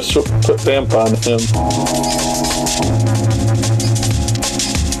back, so I put Vamp on him.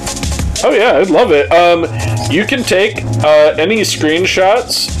 Oh yeah, I'd love it. You can take any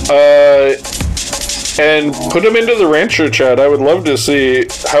screenshots and put them into the Rancher chat. I would love to see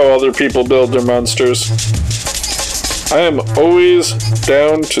how other people build their monsters. I am always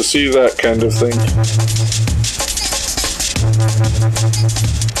down to see that kind of thing.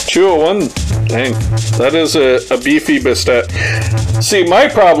 201. Dang, that is a beefy Bastet. See, my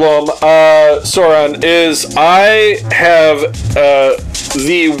problem, Soran, is I have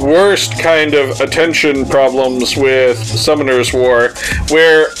the worst kind of attention problems with Summoner's War,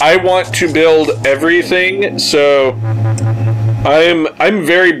 where I want to build everything, so I'm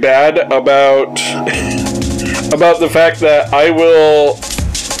very bad about the fact that I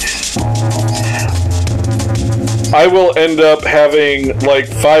will end up having like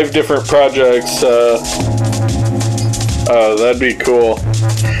 5 different projects. That'd be cool.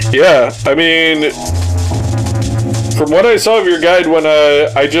 Yeah, I mean, from what I saw of your guide when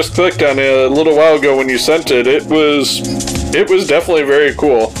I just clicked on it a little while ago when you sent it, it was definitely very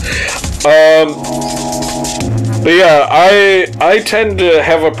cool. But yeah, I tend to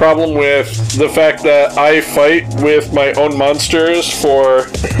have a problem with the fact that I fight with my own monsters for...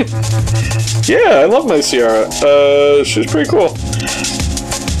 Yeah, I love my Ciara. She's pretty cool.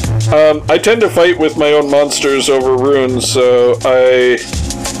 I tend to fight with my own monsters over runes, so I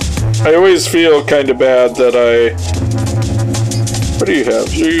always feel kind of bad that What do you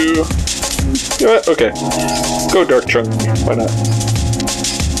have? You know what? Okay. Go Dark Chunk. Why not?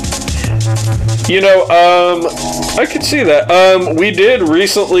 I could see that. We did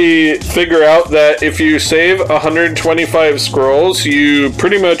recently figure out that if you save 125 scrolls, you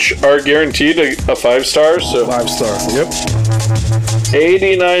pretty much are guaranteed a 5-star. So 5-star. Yep.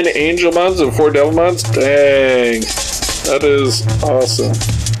 89 Angel Mons and 4 Devil Mons. Dang, that is awesome.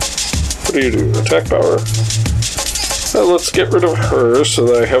 What do you do? Attack power. Well, let's get rid of her so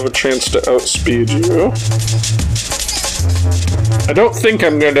that I have a chance to outspeed you. I don't think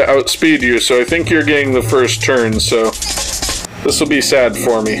I'm going to outspeed you, so I think you're getting the first turn, so this will be sad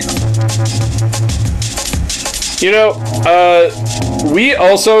for me. We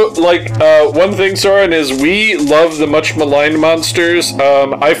also, one thing, Soren, is we love the much maligned monsters.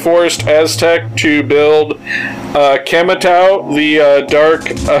 I forced Aztec to build Kamatau, the dark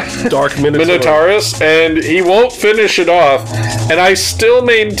Minotaurus, and he won't finish it off. And I still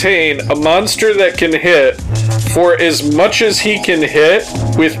maintain a monster that can hit for as much as he can hit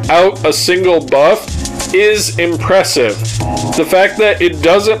without a single buff is impressive. The fact that it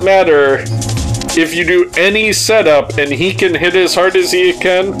doesn't matter if you do any setup and he can hit as hard as he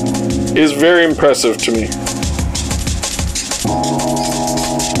can is very impressive to me.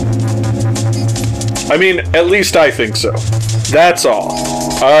 I mean, at least I think so. That's all.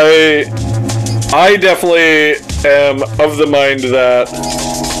 I definitely am of the mind that...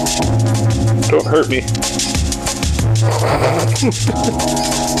 Don't hurt me.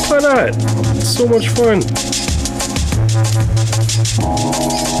 Why not? It's so much fun.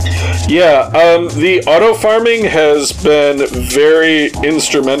 Yeah, the auto farming has been very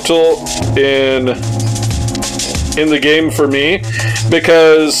instrumental in the game for me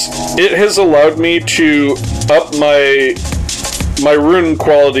because it has allowed me to up my rune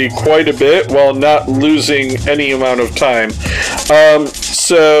quality quite a bit while not losing any amount of time.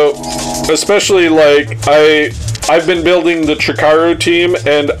 So especially I've been building the Chikaru team,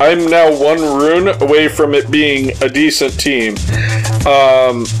 and I'm now one rune away from it being a decent team.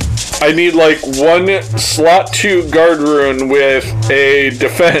 I need one slot 2 guard rune with a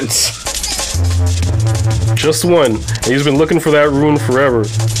defense. Just one. And he's been looking for that rune forever.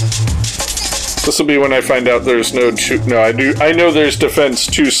 This will be when I find out there's no 2. No, I know there's defense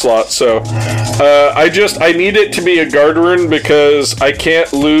 2 slots, so I need it to be a guard rune because I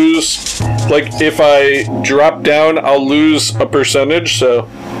can't lose. If I drop down, I'll lose a percentage, so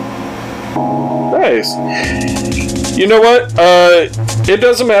nice. You know what? It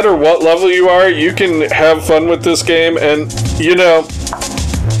doesn't matter what level you are, you can have fun with this game, and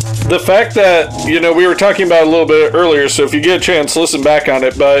the fact that, we were talking about it a little bit earlier, so if you get a chance, listen back on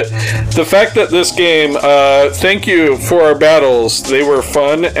it, but the fact that this game, thank you for our battles, they were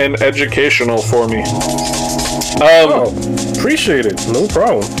fun and educational for me. Appreciate it. No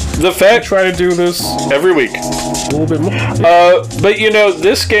problem. The fact I try to do this every week. A little bit more. But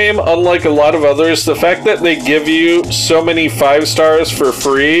this game, unlike a lot of others, the fact that they give you so many 5 stars for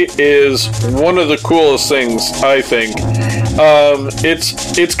free is one of the coolest things, I think.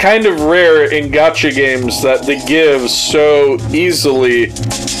 It's kind of rare in gacha games that they give so easily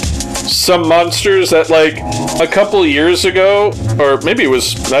some monsters that a couple years ago, or maybe it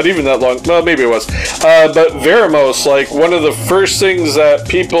was not even that long, well, maybe it was, but Veramos, one of the first things that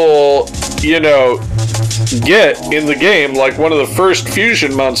people, get in the game, one of the first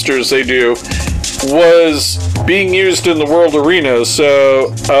fusion monsters they do, was being used in the World Arena,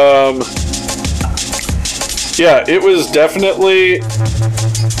 so, yeah, it was definitely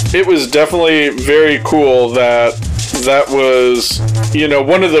very cool that was,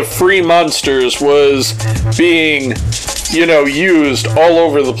 one of the free monsters was being, used all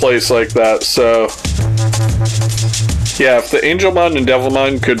over the place like that, so... Yeah, if the Angelmon and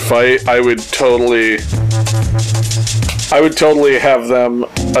Devilmon could fight, I would totally have them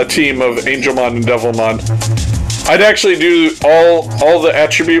a team of Angelmon and Devilmon. I'd actually do all the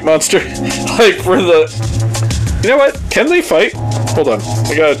attribute monster, for the... You know what? Can they fight? Hold on.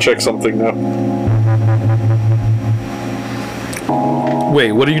 I gotta check something now.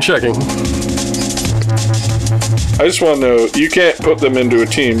 Wait, what are you checking? I just want to know, you can't put them into a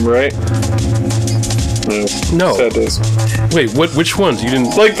team, right? No. That is. Wait, which ones? You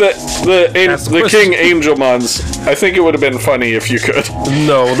didn't... the King Angelmons. I think it would have been funny if you could.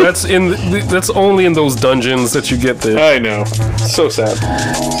 No, that's only in those dungeons that you get there. I know. So sad.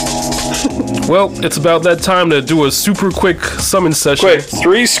 Well, it's about that time to do a super quick summon session. Quick,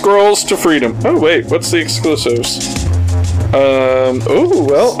 3 scrolls to freedom. Oh, wait, what's the exclusives? Oh,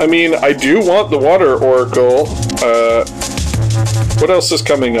 well, I mean, I do want the Water Oracle. What else is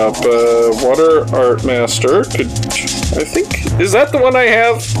coming up? Water Art Master. I think, is that the one I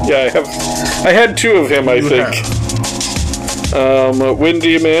have? Yeah, I had 2 of him, I think. Wind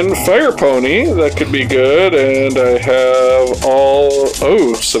Demon, Fire Pony, that could be good, and I have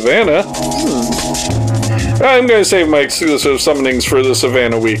Savannah. I'm going to save my exclusive summonings for the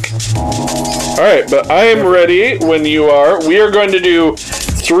Savannah week. Alright, but I am ready when you are. We are going to do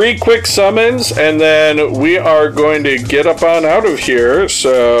 3 quick summons, and then we are going to get up on out of here.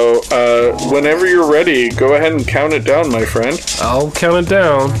 So, whenever you're ready, go ahead and count it down, my friend. I'll count it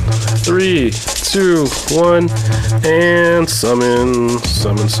down. 3, 2, 1, and summon.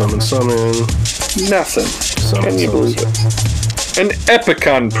 Nothing. Can you believe it? An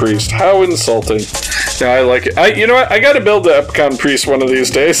Epicon priest. How insulting. No, I like it. You know what? I gotta build the Epicon Priest one of these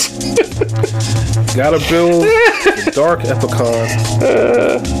days. Gotta build the Dark Epicon.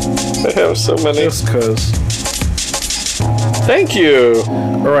 I have so many. Just cause. Thank you.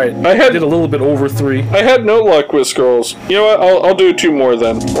 Alright, I did a little bit over 3. I had no luck with scrolls. You know what? I'll do 2 more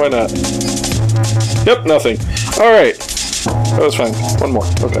then. Why not? Yep, nothing. Alright. That was fine. 1 more.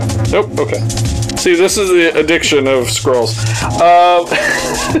 Okay. Nope, okay. See, this is the addiction of scrolls.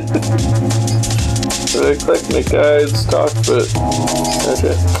 Click the guides, talk, but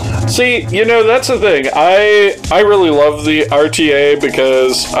okay. See, you know, that's the thing. I really love the RTA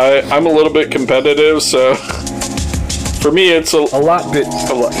because I'm a little bit competitive, so for me it's a lot,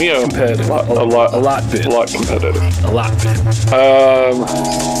 you know, competitive. a lot competitive. A lot bit.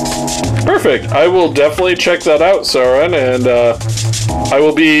 Perfect. I will definitely check that out, Sauron, and I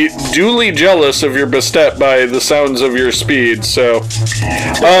will be duly jealous of your Bastet by the sounds of your speed. So,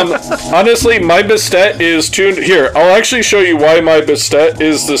 honestly, my Bastet is tuned. Here, I'll actually show you why my Bastet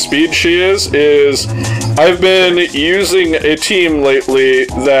is the speed she is I've been using a team lately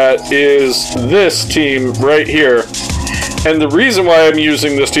that is this team right here. And the reason why I'm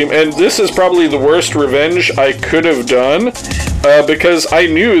using this team, and this is probably the worst revenge I could have done, because I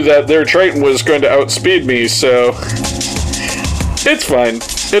knew that their Triton was going to outspeed me, so it's fine.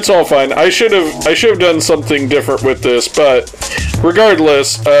 It's all fine. I should have done something different with this, but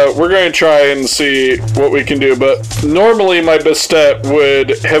regardless, we're going to try and see what we can do. But normally my Bastet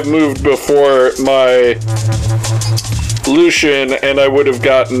would have moved before my Lucian, and I would have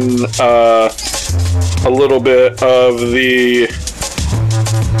gotten a little bit of the...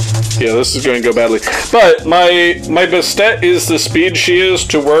 Yeah, this is going to go badly. But my Bastet is the speed she is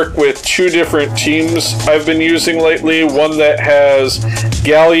to work with 2 different teams I've been using lately. One that has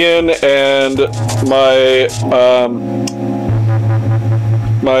Galleon and my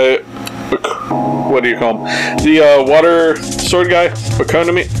what do you call him? The water sword guy,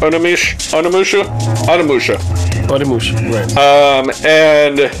 Onimusha, right.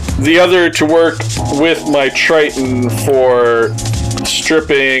 and the other to work with my Triton for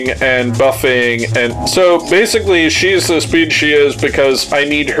stripping and buffing, and so basically she's the speed she is because I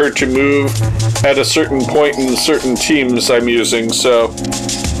need her to move at a certain point in certain teams I'm using, so...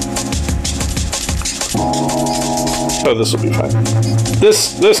 Oh, this will be fine.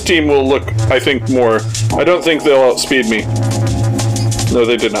 This team will look, I think, more... I don't think they'll outspeed me. No,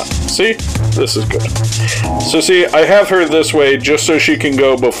 they did not. See? This is good. So see, I have her this way just so she can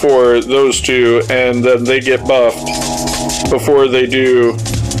go before those 2, and then they get buffed before they do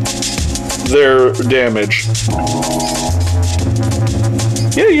their damage.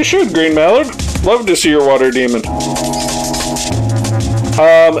 Yeah, you should, Green Mallard. Love to see your water demon.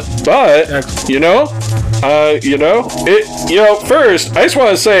 But first, I just want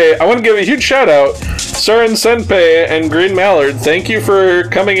to say, I want to give a huge shout out, Sauron Senpei and Green Mallard. Thank you for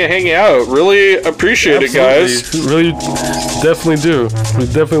coming and hanging out. Really appreciate it, guys. Really, definitely do. We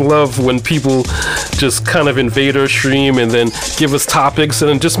definitely love when people just kind of invade our stream and then give us topics, and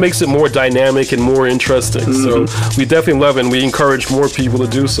it just makes it more dynamic and more interesting. Mm-hmm. So we definitely love it, and we encourage more people to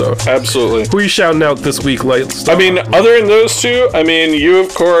do so. Absolutely. Who are you shouting out this week, Lightstar? I mean, other than those 2, I mean, you,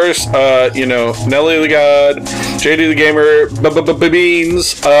 of course, Nelly the God, JD the Gamer,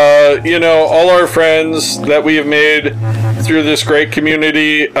 Beans, all our friends that we have made through this great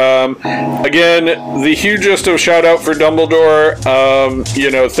community. Again, the hugest of shout out for Dumbledore.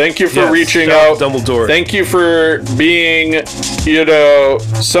 Thank you for reaching out. Dumbledore. Thank you for being,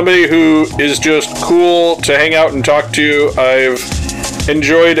 somebody who is just cool to hang out and talk to. I've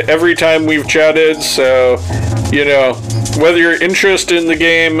enjoyed every time we've chatted, so, whether your interest in the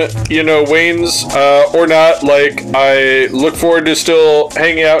game, wanes or not, like, I look forward to still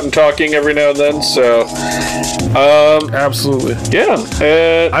hanging out and talking every now and then, so... Absolutely.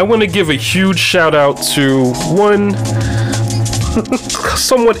 Yeah. I want to give a huge shout out to one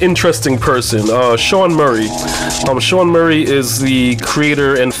somewhat interesting person, Sean Murray. Sean Murray is the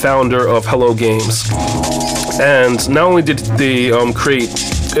creator and founder of Hello Games. And not only did they create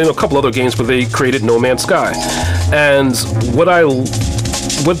a couple other games, but they created No Man's Sky. And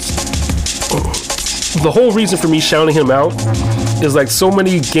the whole reason for me shouting him out is, like, so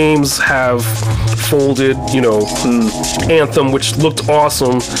many games have folded, Anthem, which looked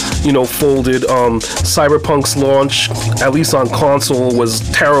awesome, folded. Cyberpunk's launch, at least on console, was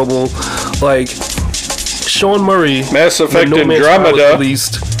terrible. Like, Sean Murray, Mass Effect No Man's Andromeda Sky was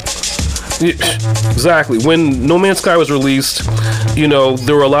released. Exactly. When No Man's Sky was released,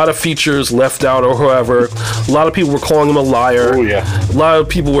 there were a lot of features left out or whoever. A lot of people were calling him a liar. Oh, yeah. A lot of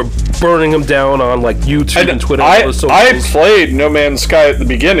people were burning them down on like YouTube and Twitter. And other socials. I played No Man's Sky at the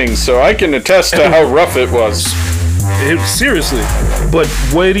beginning, so I can attest to how rough it was. Seriously. But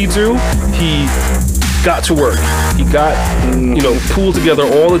what did he do? He got to work. He got, pulled together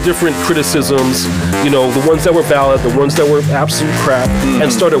all the different criticisms, the ones that were valid, the ones that were absolute crap,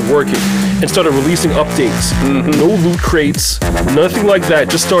 and started working. And started releasing updates. No loot crates, nothing like that.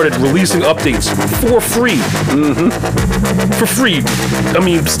 Just started releasing updates for free. For free. I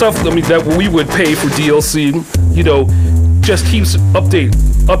mean, stuff that we would pay for DLC, just keeps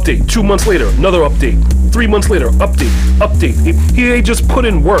update. 2 months later, another update. 3 months later, update. He just put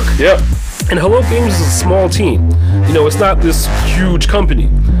in work. Yep. And Hello Games is a small team. It's not this huge company.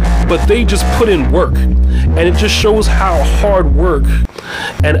 But they just put in work. And it just shows how hard work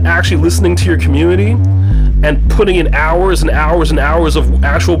and actually listening to your community and putting in hours and hours and hours of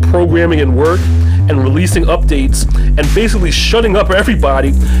actual programming and work and releasing updates and basically shutting up everybody.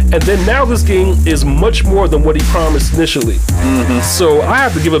 And then now this game is much more than what he promised initially. So I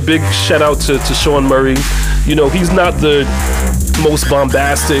have to give a big shout out to Sean Murray. He's not the most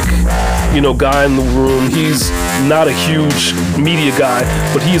bombastic, guy in the room. He's not a huge media guy,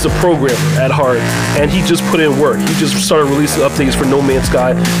 but he's a programmer at heart, and he just put in work. He just started releasing updates for No Man's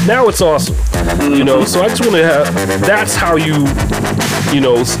Sky. Now it's awesome, So I just want to have. That's how you,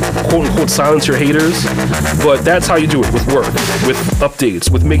 quote unquote, silence your haters. But that's how you do it, with work, with updates,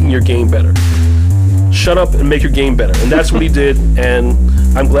 with making your game better. Shut up and make your game better, and that's what he did. And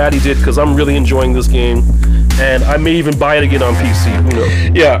I'm glad he did, because I'm really enjoying this game. And I may even buy it again on PC. Who knows?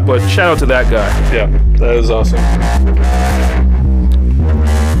 Yeah. But shout out to that guy. Yeah, that is awesome.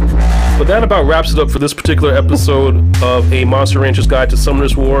 But that about wraps it up for this particular episode of A Monster Rancher's Guide to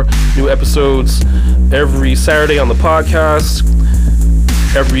Summoner's War. New episodes every Saturday on the podcast.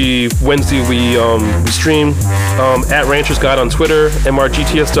 Every Wednesday we stream at Rancher's Guide on Twitter,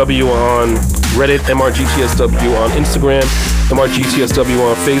 MRGTSW on Reddit, MRGTSW on Instagram, MRGTSW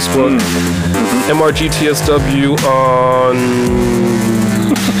on Facebook, MRGTSW on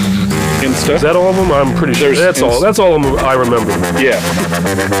Insta. Is that all of them? I'm pretty sure. That's all. That's all of them I remember. Yeah.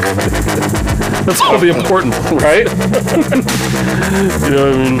 That's all the important, right? You know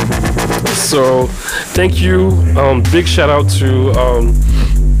what I mean? So, thank you. Big shout out to,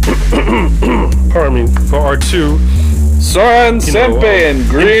 pardon me, for our two Soren Senpei and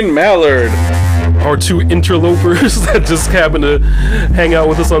Green Mallard. Our two interlopers that just happened to hang out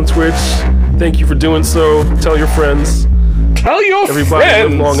with us on Twitch. Thank you for doing so. Tell your friends. Tell your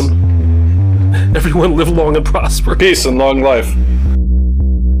Everybody friends. Everyone live long and prosper. Peace and long life.